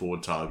strong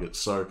forward target.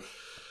 So,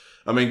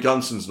 I mean,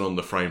 Gunston's not on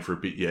the frame for a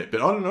bit yet,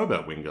 but I don't know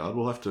about Wingard.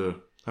 We'll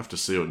have to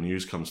see what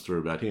news comes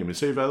through about him. Is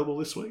he available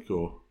this week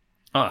or?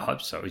 I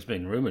hope so. He's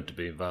been rumoured to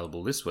be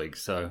available this week,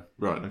 so...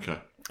 Right, okay.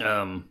 it's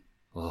going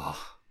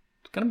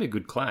to be a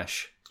good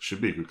clash. Should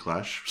be a good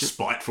clash.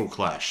 Spiteful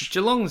clash.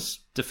 Geelong's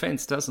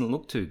defence doesn't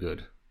look too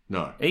good.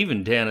 No.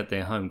 Even down at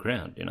their home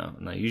ground,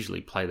 and they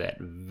usually play that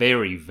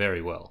very,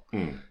 very well.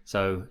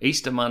 So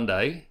Easter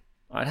Monday,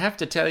 I'd have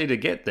to tell you to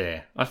get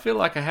there. I feel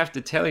like I have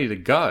to tell you to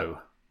go.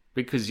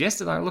 Because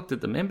yesterday I looked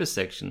at the member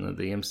section of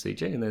the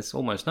MCG and there's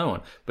almost no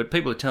one. But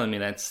people are telling me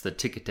that's the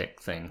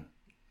Ticketek thing.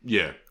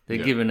 Yeah. They're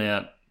giving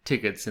out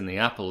tickets in the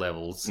upper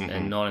levels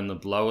and not in the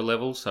lower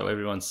levels, so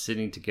everyone's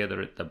sitting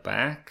together at the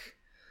back.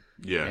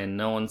 Yeah. And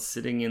no one's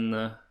sitting in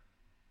the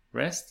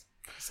rest?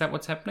 Is that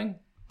what's happening?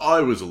 I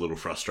was a little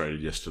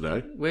frustrated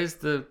yesterday. Where's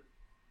the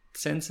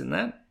sense in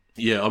that?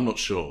 Yeah, I'm not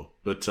sure.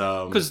 But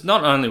because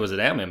not only was it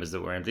our members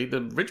that were empty,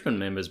 the Richmond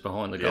members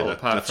behind the goal,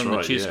 apart from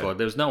the cheer squad,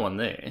 there was no one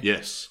there.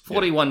 Yes.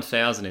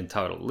 41,000 in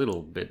total. A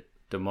little bit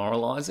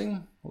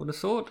demoralising, I would have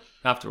thought,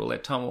 after all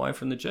that time away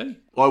from the G.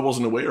 I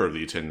wasn't aware of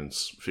the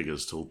attendance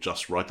figures till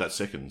just right that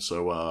second,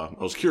 so I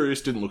was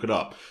curious, didn't look it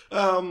up.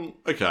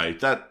 Okay,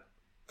 that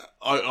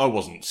I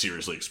wasn't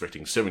seriously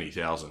expecting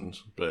 70,000,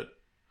 but,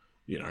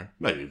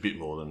 maybe a bit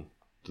more than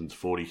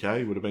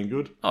 40k would have been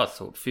good. I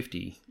thought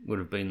 50 would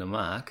have been the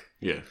mark.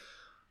 Yeah.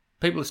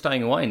 People are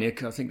staying away,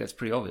 Nick. I think that's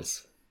pretty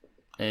obvious.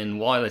 And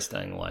why are they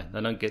staying away?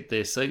 They don't get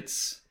their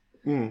seats.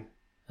 They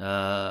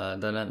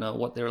don't know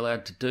what they're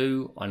allowed to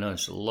do. I know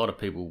there's a lot of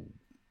people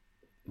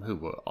who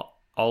were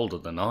older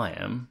than I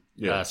am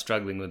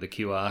struggling with the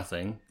QR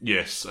thing.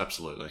 Yes,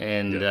 absolutely.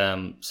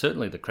 And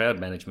certainly the crowd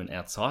management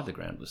outside the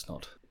ground was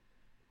not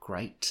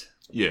great.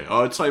 Yeah,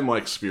 I'd say my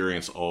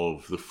experience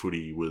of the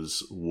footy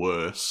was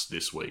worse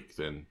this week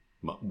than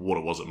what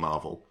it was at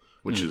Marvel,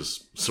 which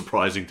is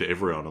surprising to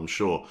everyone, I'm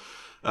sure.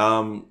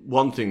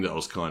 One thing that I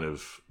was kind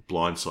of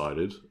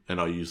blindsided,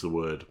 and I use the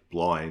word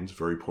blind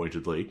very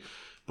pointedly,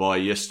 by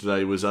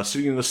yesterday was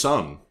sitting in the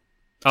sun.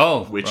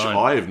 Oh, which right.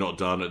 I have not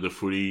done at the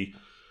footy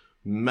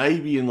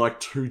maybe in like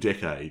 2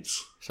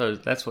 decades. So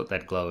that's what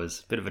that glow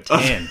is, a bit of a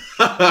tan.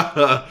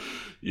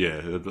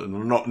 Yeah,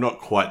 not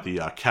quite the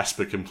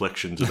Casper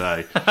complexion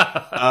today.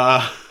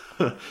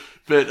 But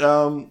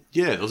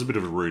it was a bit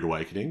of a rude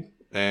awakening.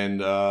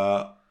 And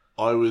I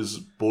was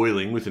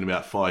boiling within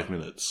about 5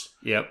 minutes.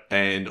 Yep.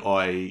 And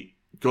I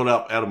got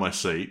up out of my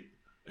seat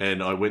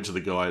and I went to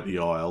the guy at the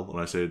aisle and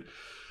I said,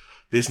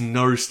 "There's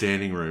no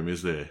standing room,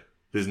 is there?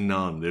 There's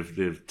none.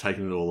 They've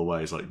taken it all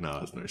away." He's like, "No,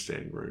 there's no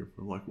standing room."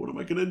 I'm like, "What am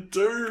I going to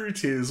do,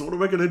 Tiz? What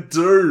am I going to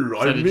do?"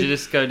 So did you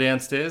just go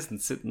downstairs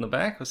and sit in the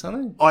back or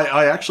something?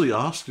 I actually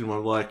asked him,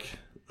 I'm like,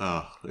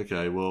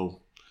 okay,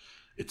 well,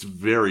 it's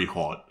very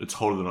hot. It's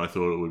hotter than I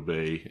thought it would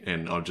be.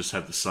 And I just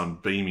have the sun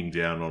beaming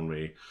down on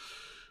me.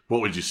 What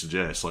would you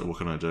suggest? Like, what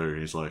can I do?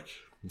 He's like,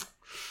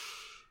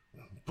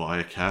 buy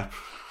a cap.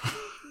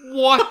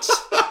 What?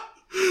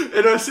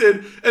 And I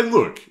said, and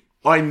look,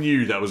 I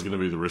knew that was going to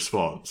be the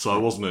response, so I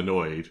wasn't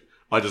annoyed.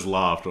 I just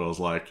laughed. I was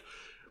like,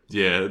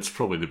 yeah, it's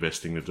probably the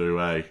best thing to do,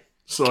 eh?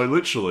 So I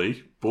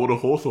literally bought a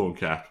Hawthorn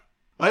cap.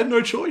 I had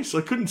no choice.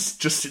 I couldn't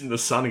just sit in the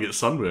sun and get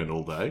sunburned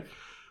all day.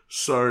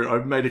 So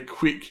I made a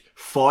quick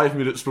 5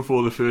 minutes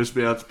before the first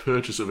bounce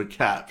purchase of a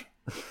cap.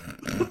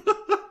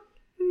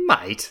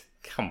 Mate,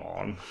 come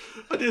on.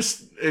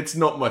 It's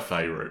not my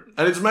favourite.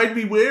 And it's made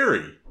me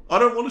wary. I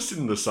don't want to sit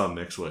in the sun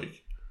next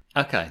week.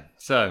 Okay,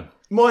 so...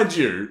 Mind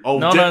you,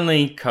 not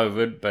only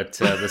COVID, but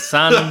the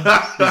sun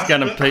is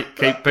going to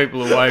keep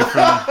people away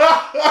from...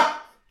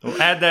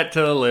 We'll add that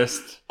to the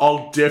list.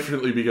 I'll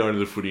definitely be going to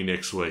the footy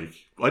next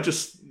week. I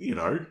just,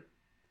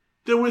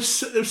 there were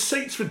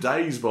seats for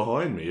days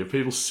behind me of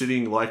people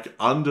sitting like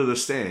under the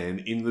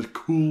stand in the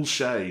cool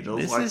shade. I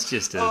was this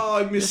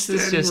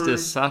is just a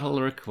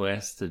subtle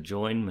request to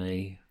join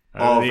me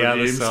on the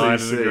other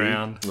side of the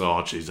ground.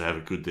 Oh, jeez, they have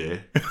it good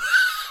there.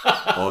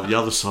 The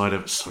other side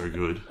have it so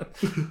good.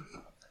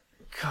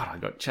 God, I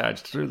got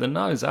charged through the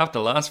nose after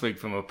last week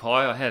from a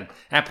pie. I had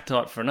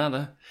appetite for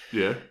another.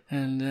 Yeah.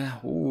 And,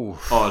 ooh.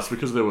 Oh, it's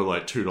because they were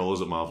like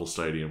 $2 at Marvel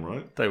Stadium,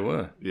 right? They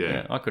were.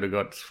 Yeah. I could have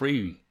got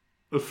 $3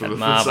 for at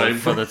Marvel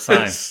for the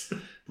same.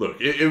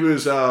 Look, it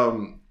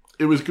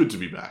was good to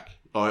be back.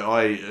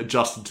 I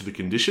adjusted to the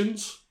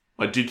conditions.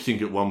 I did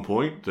think at one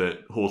point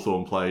that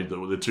Hawthorn played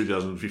the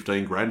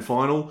 2015 grand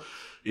final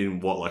in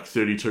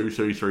 32,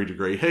 33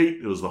 degree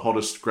heat. It was the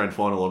hottest grand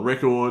final on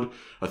record.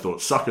 I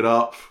thought, suck it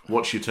up,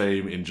 watch your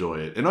team, enjoy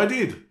it. And I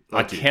did.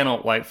 I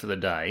cannot wait for the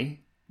day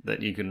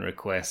that you can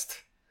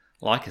request,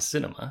 like a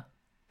cinema,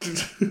 a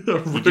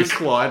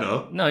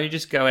recliner. No, you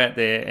just go out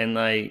there and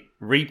they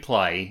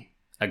replay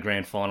a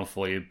grand final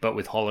for you, but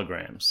with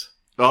holograms.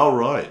 Oh,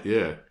 right,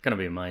 yeah. Going to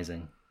be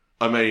amazing.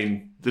 I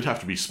mean, there'd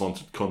have to be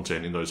sponsored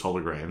content in those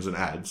holograms and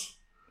ads.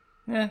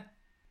 Yeah.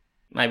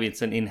 Maybe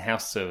it's an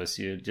in-house service.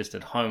 You're just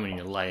at home and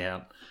you lay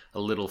out a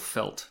little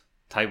felt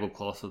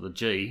tablecloth with a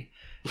G,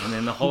 and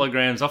then the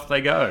holograms, off they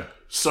go.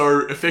 So,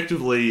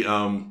 effectively,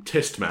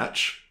 test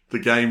match, the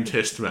game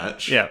test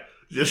match. Yeah.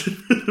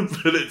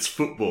 But it's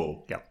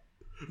football. Yeah.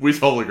 With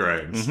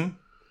holograms. Mm-hmm.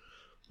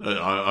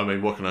 I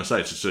mean, what can I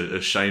say? It's just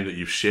a shame that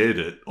you've shared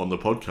it on the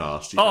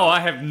podcast. I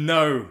have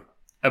no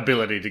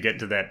ability to get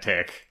to that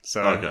tech.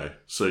 So okay,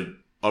 so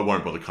I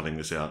won't bother cutting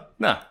this out.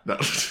 No.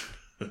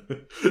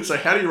 So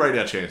how do you rate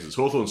our chances?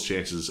 Hawthorn's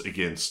chances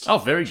against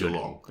very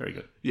Geelong? Good. Very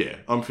good. Yeah,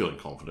 I'm feeling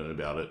confident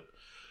about it.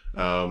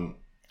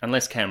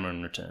 Unless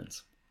Cameron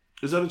returns.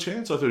 Is that a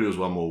chance? I thought it was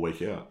one more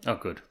week out. Oh,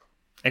 good.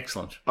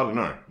 Excellent. I don't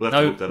know. We'll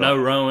have to look that up. No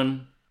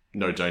Rowan.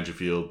 No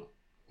Dangerfield.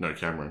 No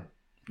Cameron.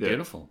 Yeah,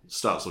 beautiful.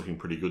 Starts looking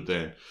pretty good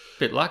then.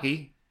 Bit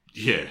lucky.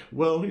 Yeah.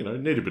 Well,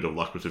 need a bit of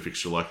luck with a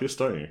fixture like this,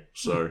 don't you?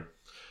 So...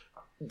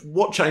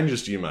 What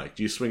changes do you make?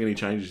 Do you swing any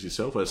changes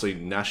yourself? I see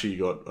Nashi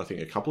got, I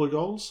think, a couple of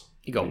goals.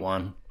 You got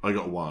one. I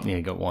got one. Yeah,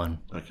 you got one.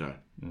 Okay.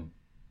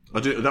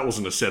 That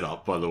wasn't a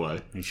setup, by the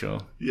way. You sure?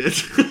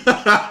 Yes.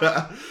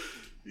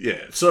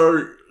 Yeah.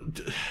 So,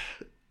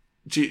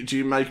 do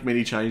you make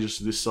many changes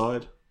to this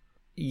side?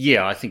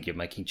 Yeah, I think you're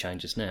making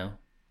changes now.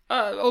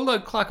 Although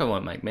Clarko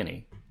won't make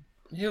many.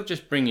 He'll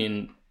just bring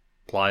in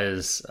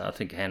players. I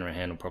think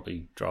Hanrahan will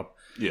probably drop.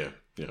 Yeah.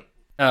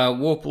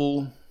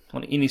 Warple...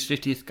 in his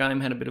 50th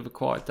game, had a bit of a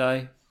quiet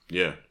day.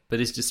 Yeah.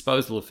 But his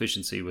disposal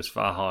efficiency was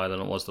far higher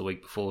than it was the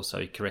week before, so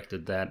he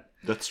corrected that.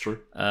 That's true.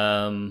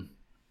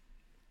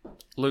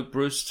 Luke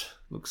Bruce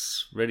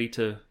looks ready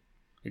to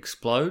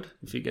explode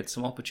if he gets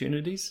some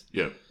opportunities.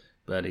 Yeah.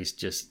 But he's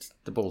just...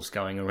 the ball's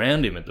going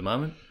around him at the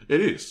moment. It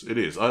is.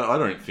 I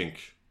don't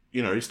think...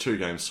 his 2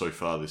 games so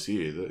far this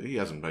year, he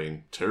hasn't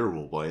been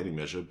terrible by any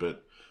measure,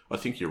 but I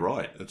think you're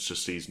right. It's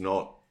just he's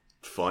not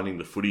finding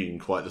the footy in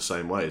quite the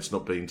same way. It's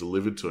not being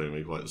delivered to him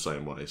in quite the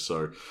same way.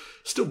 So,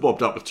 still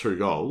bobbed up with 2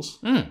 goals.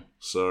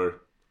 So,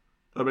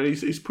 I mean,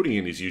 he's putting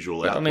in his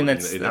usual output in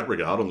that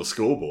regard on the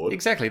scoreboard.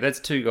 Exactly.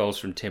 That's 2 goals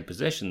from 10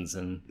 possessions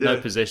and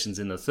no possessions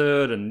in the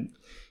third. And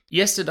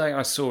yesterday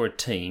I saw a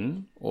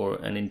team or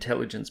an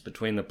intelligence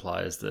between the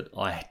players that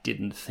I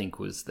didn't think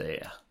was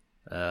there.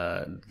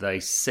 They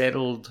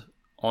settled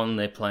on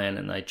their plan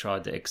and they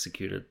tried to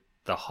execute it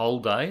the whole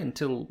day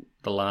until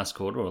the last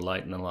quarter or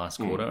late in the last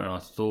quarter, and I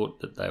thought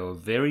that they were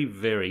very,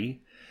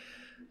 very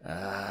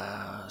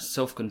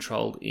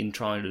self-controlled in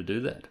trying to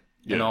do that.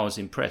 Yeah. And I was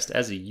impressed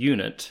as a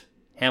unit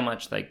how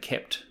much they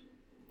kept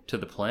to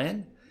the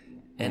plan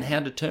and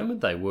how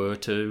determined they were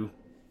to,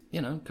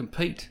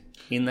 compete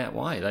in that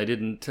way. They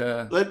didn't...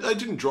 They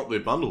didn't drop their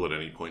bundle at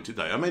any point, did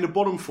they? I mean, a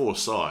bottom 4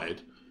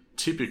 side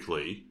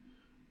typically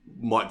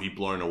might be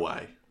blown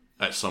away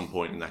at some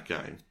point in that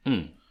game.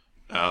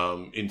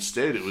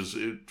 Instead,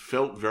 it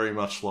felt very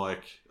much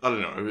like, I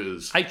don't know, it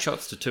was... 8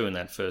 shots to 2 in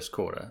that first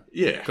quarter.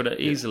 Yeah. Could have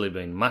easily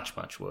been much,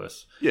 much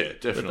worse. Yeah,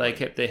 definitely. But they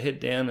kept their head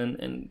down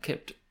and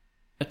kept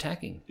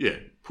attacking. Yeah,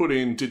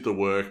 did the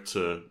work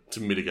to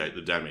mitigate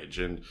the damage,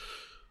 and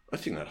I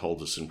think that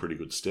holds us in pretty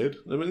good stead.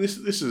 I mean, this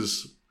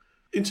is...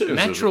 in terms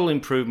Natural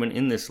improvement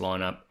in this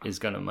lineup is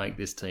going to make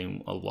this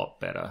team a lot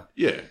better.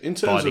 Yeah, in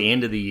terms by the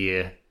end of the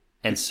year...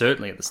 and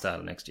certainly at the start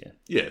of next year.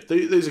 Yeah,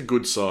 these are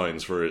good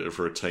signs for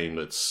a team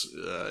that's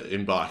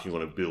embarking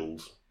on a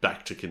build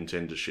back to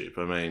contendership.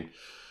 I mean,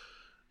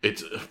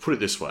 put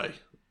it this way.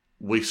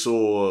 We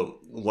saw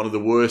one of the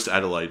worst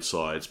Adelaide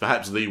sides,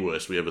 perhaps the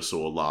worst we ever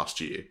saw last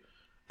year,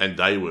 and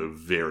they were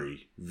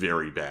very,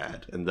 very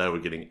bad, and they were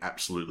getting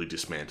absolutely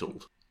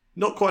dismantled.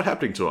 Not quite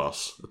happening to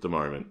us at the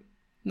moment.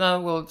 No,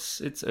 well,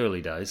 it's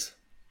early days.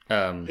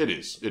 It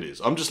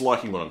is. I'm just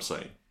liking what I'm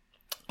seeing.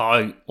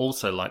 I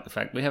also like the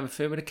fact we have a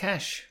fair bit of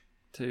cash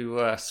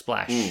to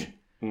splash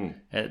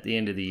at the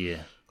end of the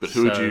year. But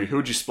who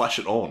would you splash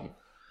it on?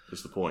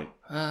 Is the point?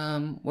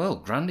 Well,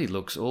 Grundy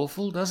looks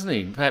awful, doesn't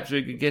he? Perhaps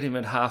we could get him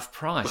at half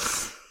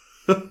price.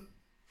 Do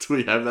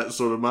we have that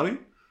sort of money?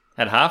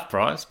 At half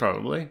price,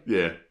 probably.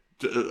 Yeah.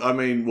 I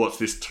mean, what's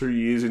this? 2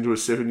 years into a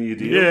 7-year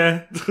deal?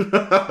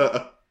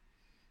 Yeah.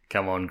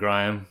 Come on,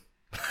 Graham.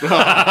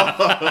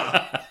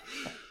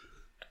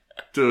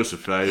 Do us a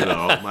favour,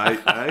 old mate,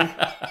 eh?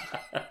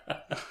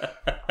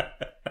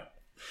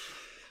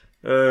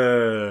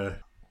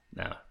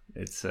 No,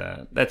 it's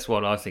that's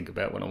what I think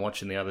about when I'm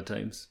watching the other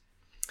teams.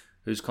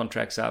 Whose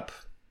contract's up?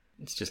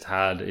 It's just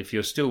hard if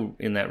you're still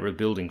in that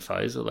rebuilding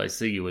phase, or they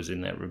see you as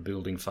in that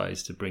rebuilding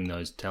phase, to bring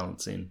those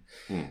talents in.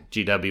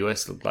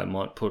 GWS look like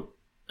might put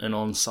an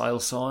on sale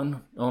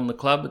sign on the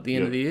club at the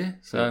end of the year.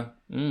 So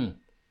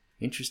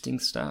Interesting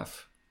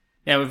stuff.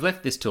 Now, we've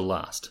left this till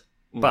last,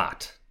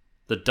 but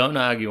the don't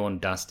argue on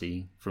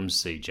Dusty from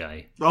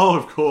CJ. Oh,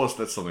 of course,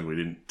 that's something we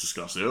didn't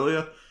discuss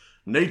earlier.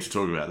 Need to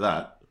talk about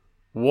that.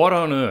 What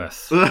on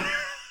earth?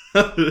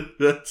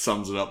 That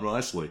sums it up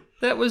nicely.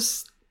 That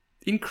was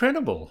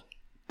incredible.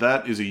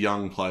 That is a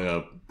young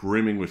player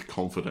brimming with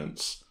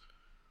confidence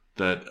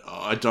that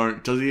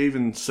does he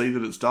even see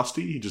that it's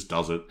Dusty? He just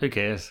does it. Who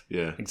cares?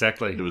 Yeah.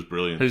 Exactly. It was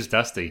brilliant. Who's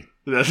Dusty?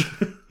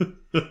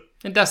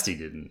 And Dusty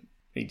didn't.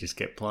 He just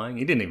kept playing.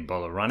 He didn't even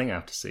bother running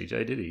after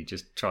CJ, did he? He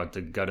just tried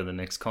to go to the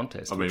next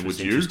contest. I mean, which was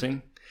would you?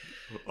 Interesting.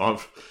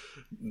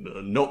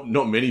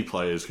 Not many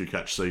players could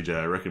catch CJ,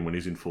 I reckon, when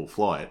he's in full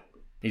flight.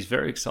 He's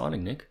very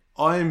exciting, Nick.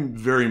 I'm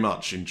very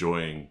much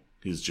enjoying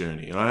his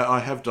journey. And I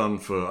have done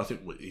for, I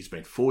think he's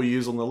been 4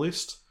 years on the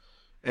list.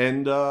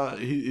 And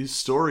his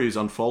story is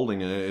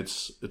unfolding, and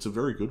it's a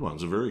very good one.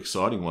 It's a very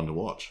exciting one to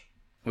watch.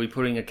 Are we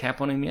putting a cap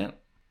on him yet?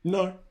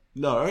 No.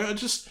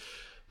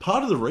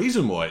 Part of the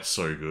reason why it's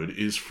so good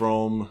is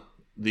from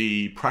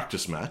the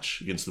practice match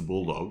against the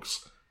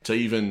Bulldogs to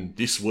even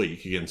this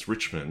week against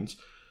Richmond,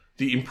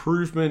 the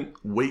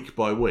improvement week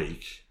by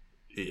week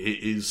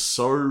is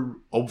so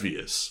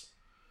obvious.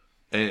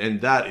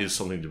 And that is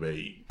something to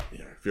be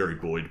very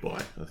buoyed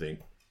by, I think.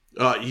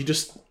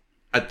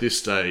 At this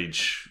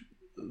stage,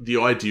 the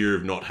idea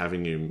of not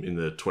having him in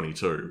the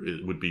 22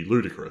 it would be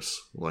ludicrous.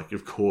 Like,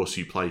 of course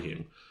you play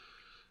him.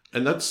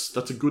 And that's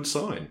a good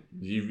sign.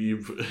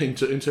 You've in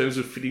terms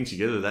of fitting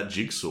together that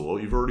jigsaw,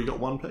 you've already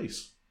got one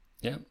piece.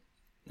 Yeah.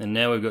 And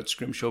now we've got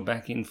Scrimshaw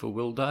back in for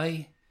Will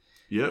Day.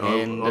 Yeah,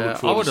 And I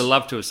would have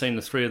loved to have seen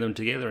the three of them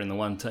together in the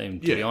one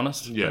team, to be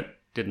honest. Yeah. But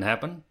didn't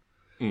happen.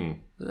 Mm.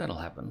 But that'll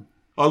happen.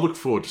 I look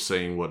forward to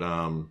seeing what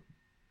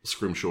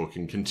Scrimshaw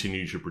can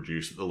continue to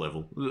produce at the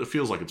level. It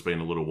feels like it's been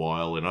a little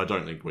while, and I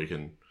don't think we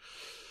can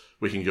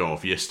go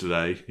off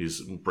yesterday, his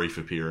brief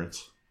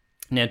appearance.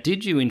 Now,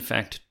 did you in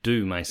fact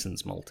do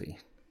Mason's multi?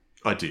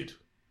 I did.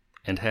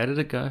 And how did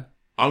it go?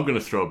 I'm going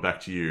to throw it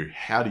back to you.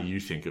 How do you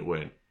think it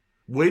went?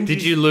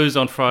 Did you lose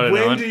on Friday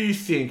night? When do you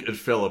think it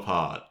fell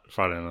apart?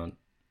 Friday night.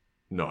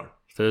 No.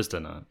 Thursday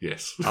night.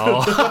 Yes.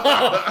 Oh.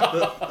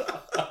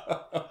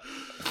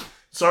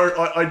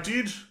 So I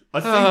did. I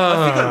think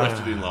I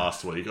left it in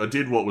last week. I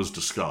did what was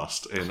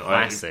discussed, and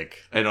Classic.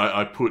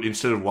 I put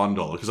instead of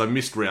 $1 because I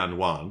missed round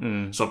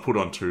one, so I put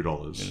on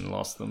 $2 And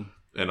lost them.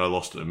 and I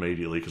lost it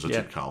immediately because I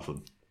took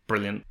Carlton.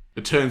 Brilliant.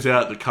 It turns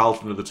out that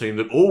Carlton are the team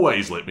that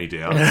always let me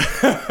down,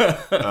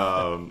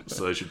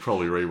 so they should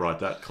probably rewrite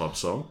that club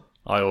song.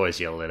 I always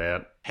yell that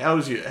out. How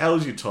was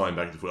your time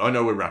back at the footy? I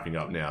know we're wrapping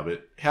up now,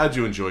 but how did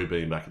you enjoy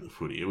being back at the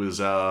footy? It was.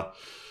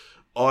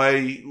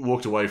 I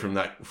walked away from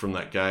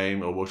that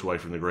game. I walked away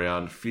from the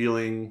ground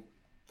feeling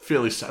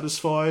fairly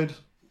satisfied,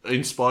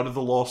 in spite of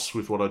the loss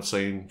with what I'd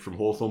seen from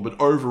Hawthorn. But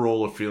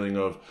overall, a feeling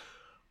of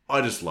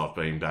I just love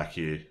being back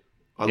here.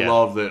 I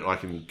love that I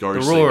can go.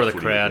 The see roar of the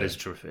footy crowd again. is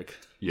terrific.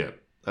 Yeah,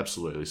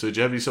 absolutely. So, did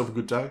you have yourself a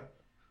good day?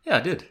 Yeah,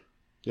 I did.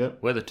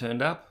 Yep. Weather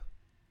turned up.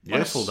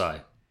 Yes. Wonderful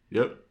day.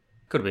 Yep.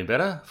 Could have been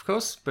better, of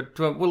course, but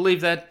we'll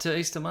leave that to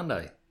Easter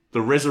Monday.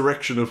 The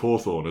resurrection of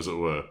Hawthorn, as it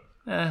were.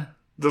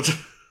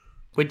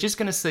 We're just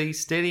going to see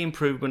steady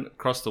improvement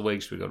across the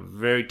weeks. We've got a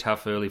very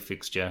tough early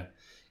fixture.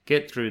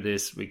 Get through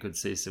this, we could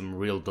see some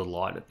real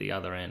delight at the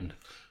other end.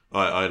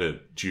 I had a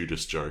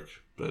Judas joke,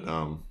 but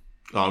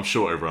I'm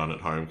sure everyone at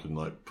home can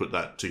put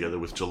that together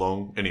with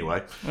Geelong.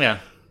 Anyway. Yeah.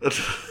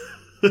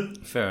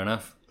 Fair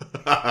enough.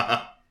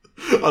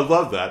 I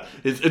love that.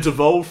 It's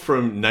evolved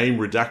from name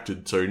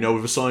redacted to, no,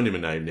 we've assigned him a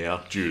name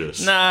now,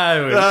 Judas.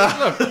 No,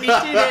 look, he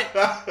did it.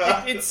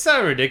 It's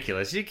so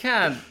ridiculous. You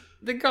can't.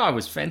 The guy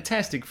was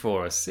fantastic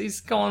for us.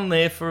 He's gone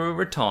there for a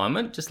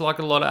retirement, just like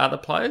a lot of other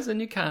players, and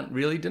you can't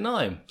really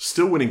deny him.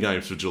 Still winning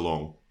games for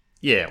Geelong.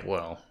 Yeah,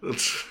 well,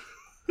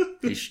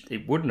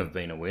 it wouldn't have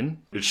been a win.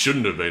 It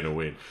shouldn't have been a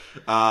win.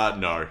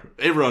 No,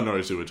 everyone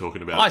knows who we're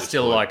talking about. I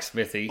still like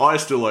Smithy. I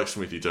still like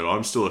Smithy too.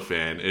 I'm still a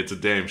fan. It's a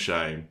damn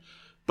shame.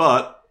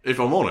 But if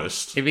I'm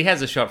honest... If he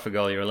has a shot for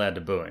goal, you're allowed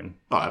to boo him.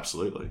 Oh,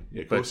 absolutely.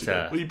 Yeah, of course you do.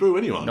 Well, you boo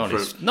anyone.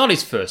 Not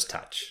his first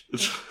touch.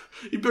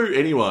 You boo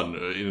anyone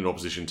in an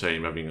opposition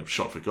team having a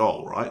shot for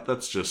goal, right?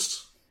 That's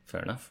just...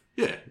 Fair enough.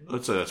 Yeah,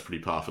 I'd say that's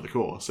pretty par for the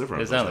course.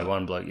 There's only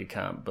one bloke you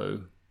can't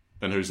boo.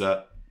 And who's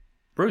that?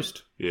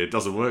 Bruce. Yeah, it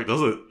doesn't work,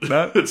 does it?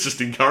 No. It's just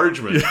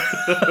encouragement.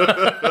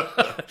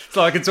 It's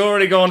like it's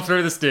already gone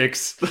through the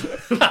sticks.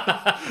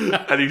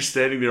 And he's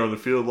standing there on the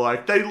field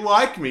like, they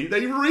like me.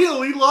 They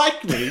really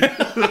like me.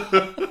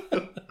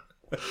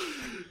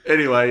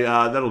 Anyway,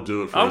 that'll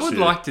do it for us. I would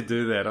like to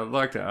do that. I'd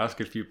like to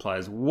ask a few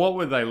players, what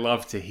would they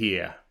love to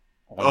hear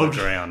on the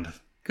ground?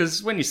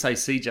 Because when you say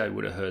CJ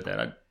would have heard that,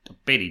 I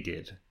bet he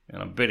did.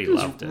 And I bet he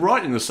loved it.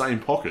 Right in the same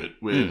pocket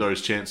where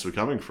those chants were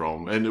coming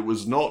from. And it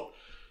was not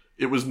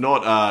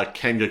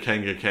kanga,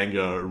 kanga,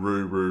 kanga,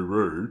 roo, roo,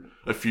 roo.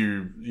 A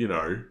few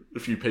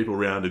people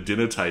around a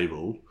dinner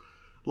table.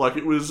 Like,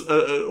 it was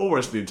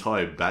almost an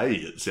entire bay,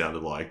 it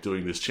sounded like,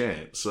 doing this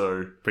chant.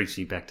 So brings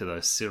me back to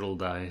those Cyril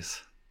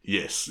days.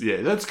 Yes,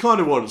 yeah, that's kind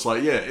of what it's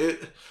like. Yeah,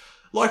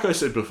 like I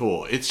said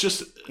before, it's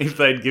just... If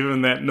they'd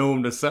given that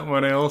norm to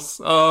someone else.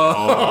 Rioting.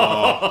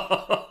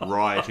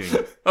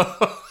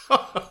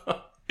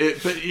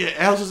 But yeah,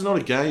 ours is not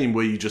a game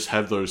where you just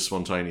have those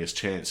spontaneous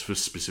chants for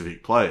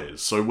specific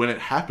players. So when it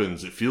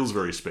happens, it feels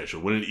very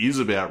special. When it is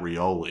about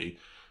Rioli,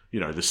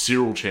 the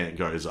Cyril chant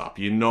goes up.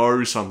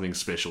 Something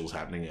special is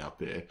happening out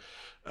there.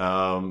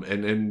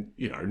 And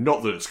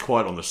not that it's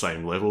quite on the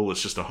same level.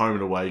 It's just a home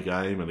and away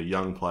game and a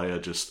young player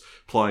just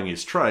plying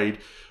his trade.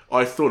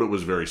 I thought it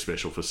was very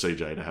special for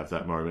CJ to have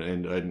that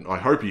moment, and I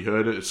hope he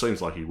heard it. It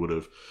seems like he would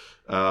have.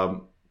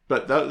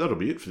 But that'll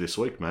be it for this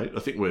week, mate. I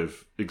think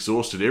we've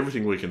exhausted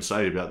everything we can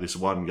say about this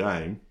one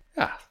game.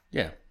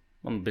 Yeah.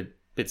 I'm a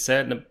bit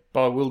saddened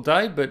by Will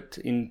Day, but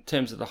in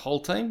terms of the whole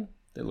team,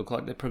 they look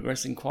like they're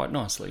progressing quite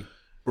nicely.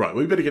 Right,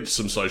 we better get to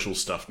some social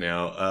stuff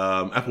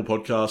now. Apple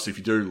Podcasts, if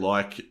you do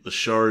like the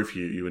show, if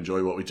you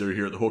enjoy what we do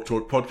here at the Hawk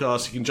Talk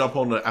Podcast, you can jump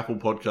on to Apple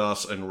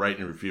Podcasts and rate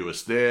and review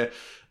us there.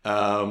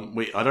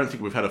 I don't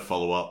think we've had a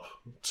follow-up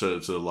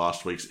to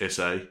last week's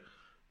essay,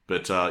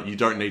 but you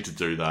don't need to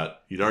do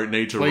that. You don't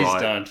need to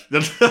write.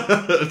 Please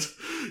don't.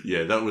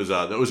 Yeah, that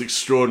was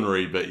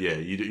extraordinary, but yeah,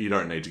 you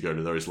don't need to go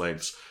to those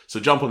lengths. So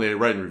jump on there,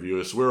 rate and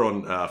review us. We're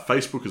on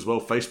Facebook as well,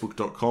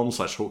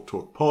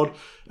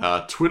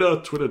 facebook.com/HawkTalkPod.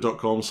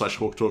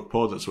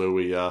 Twitter.com/HawkTalkPod. That's where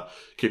we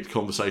keep the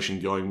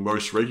conversation going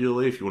most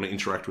regularly if you want to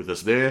interact with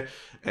us there.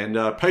 And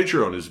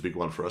Patreon is a big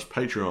one for us,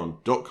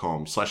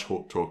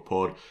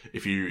 patreon.com/HawkTalkPod.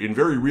 If you, in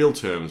very real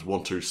terms,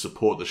 want to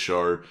support the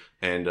show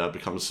and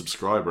become a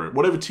subscriber,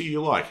 whatever tier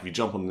you like, if you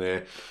jump on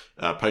there,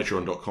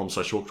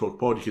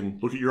 patreon.com/HawkTalkPod, you can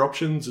look at your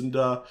options and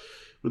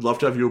we'd love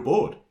to have you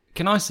aboard.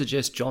 Can I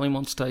suggest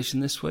Jollymont Station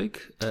this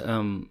week,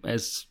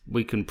 as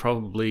we can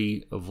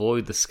probably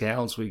avoid the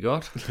scowls we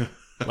got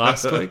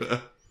last week?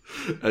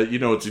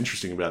 What's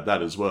interesting about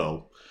that as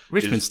well?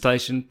 Richmond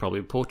Station, probably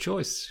a poor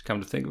choice, come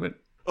to think of it.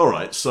 All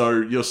right, so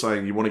you're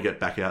saying you want to get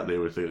back out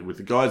there with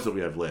the guys that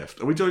we have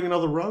left. Are we doing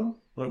another run?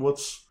 Like,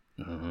 what's...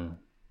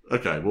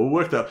 Okay, well, we'll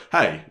work out.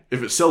 Hey,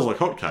 if it sells like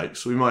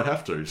hotcakes, we might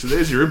have to. So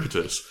there's your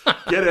impetus.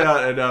 Get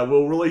out and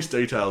we'll release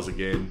details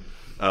again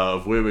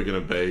of where we're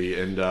going to be,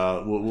 and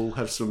we'll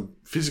have some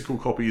physical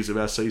copies of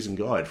our season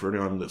guide for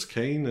anyone that's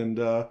keen, and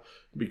it'd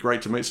be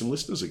great to meet some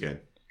listeners again.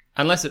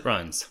 Unless it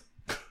rains.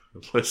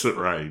 Unless it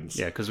rains.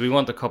 Yeah, because we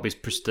want the copies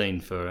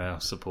pristine for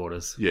our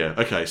supporters. Yeah,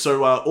 okay.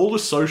 So all the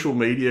social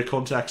media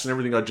contacts and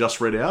everything I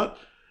just read out,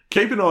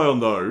 keep an eye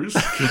on those.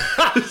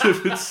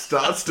 If it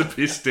starts to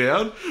piss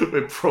down,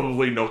 we're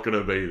probably not going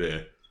to be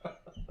there.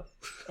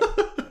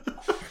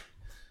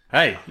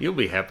 Hey, you'll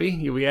be happy.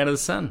 You'll be out of the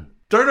sun.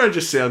 Don't I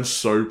just sound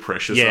so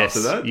precious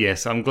after that?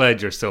 Yes, I'm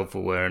glad you're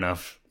self-aware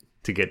enough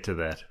to get to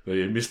that.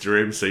 Yeah,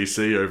 Mr.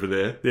 MCC over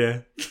there.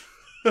 Yeah.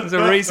 There's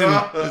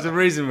a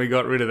reason we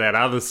got rid of that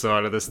other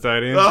side of the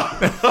stadium.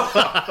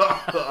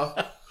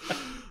 I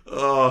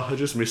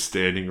just miss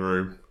standing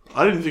room.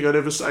 I didn't think I'd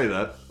ever say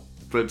that,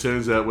 but it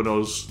turns out when I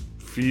was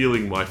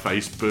feeling my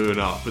face burn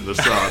up in the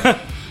sun,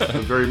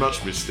 I very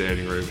much miss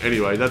standing room.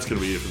 Anyway, that's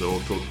going to be it for the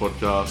Hawk Talk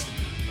podcast.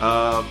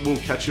 We'll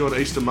catch you on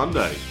Easter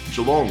Monday.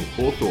 Geelong,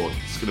 Hawthorn.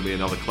 It's going to be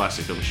another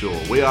classic, I'm sure.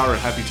 We are a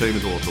happy team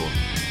in Hawthorn.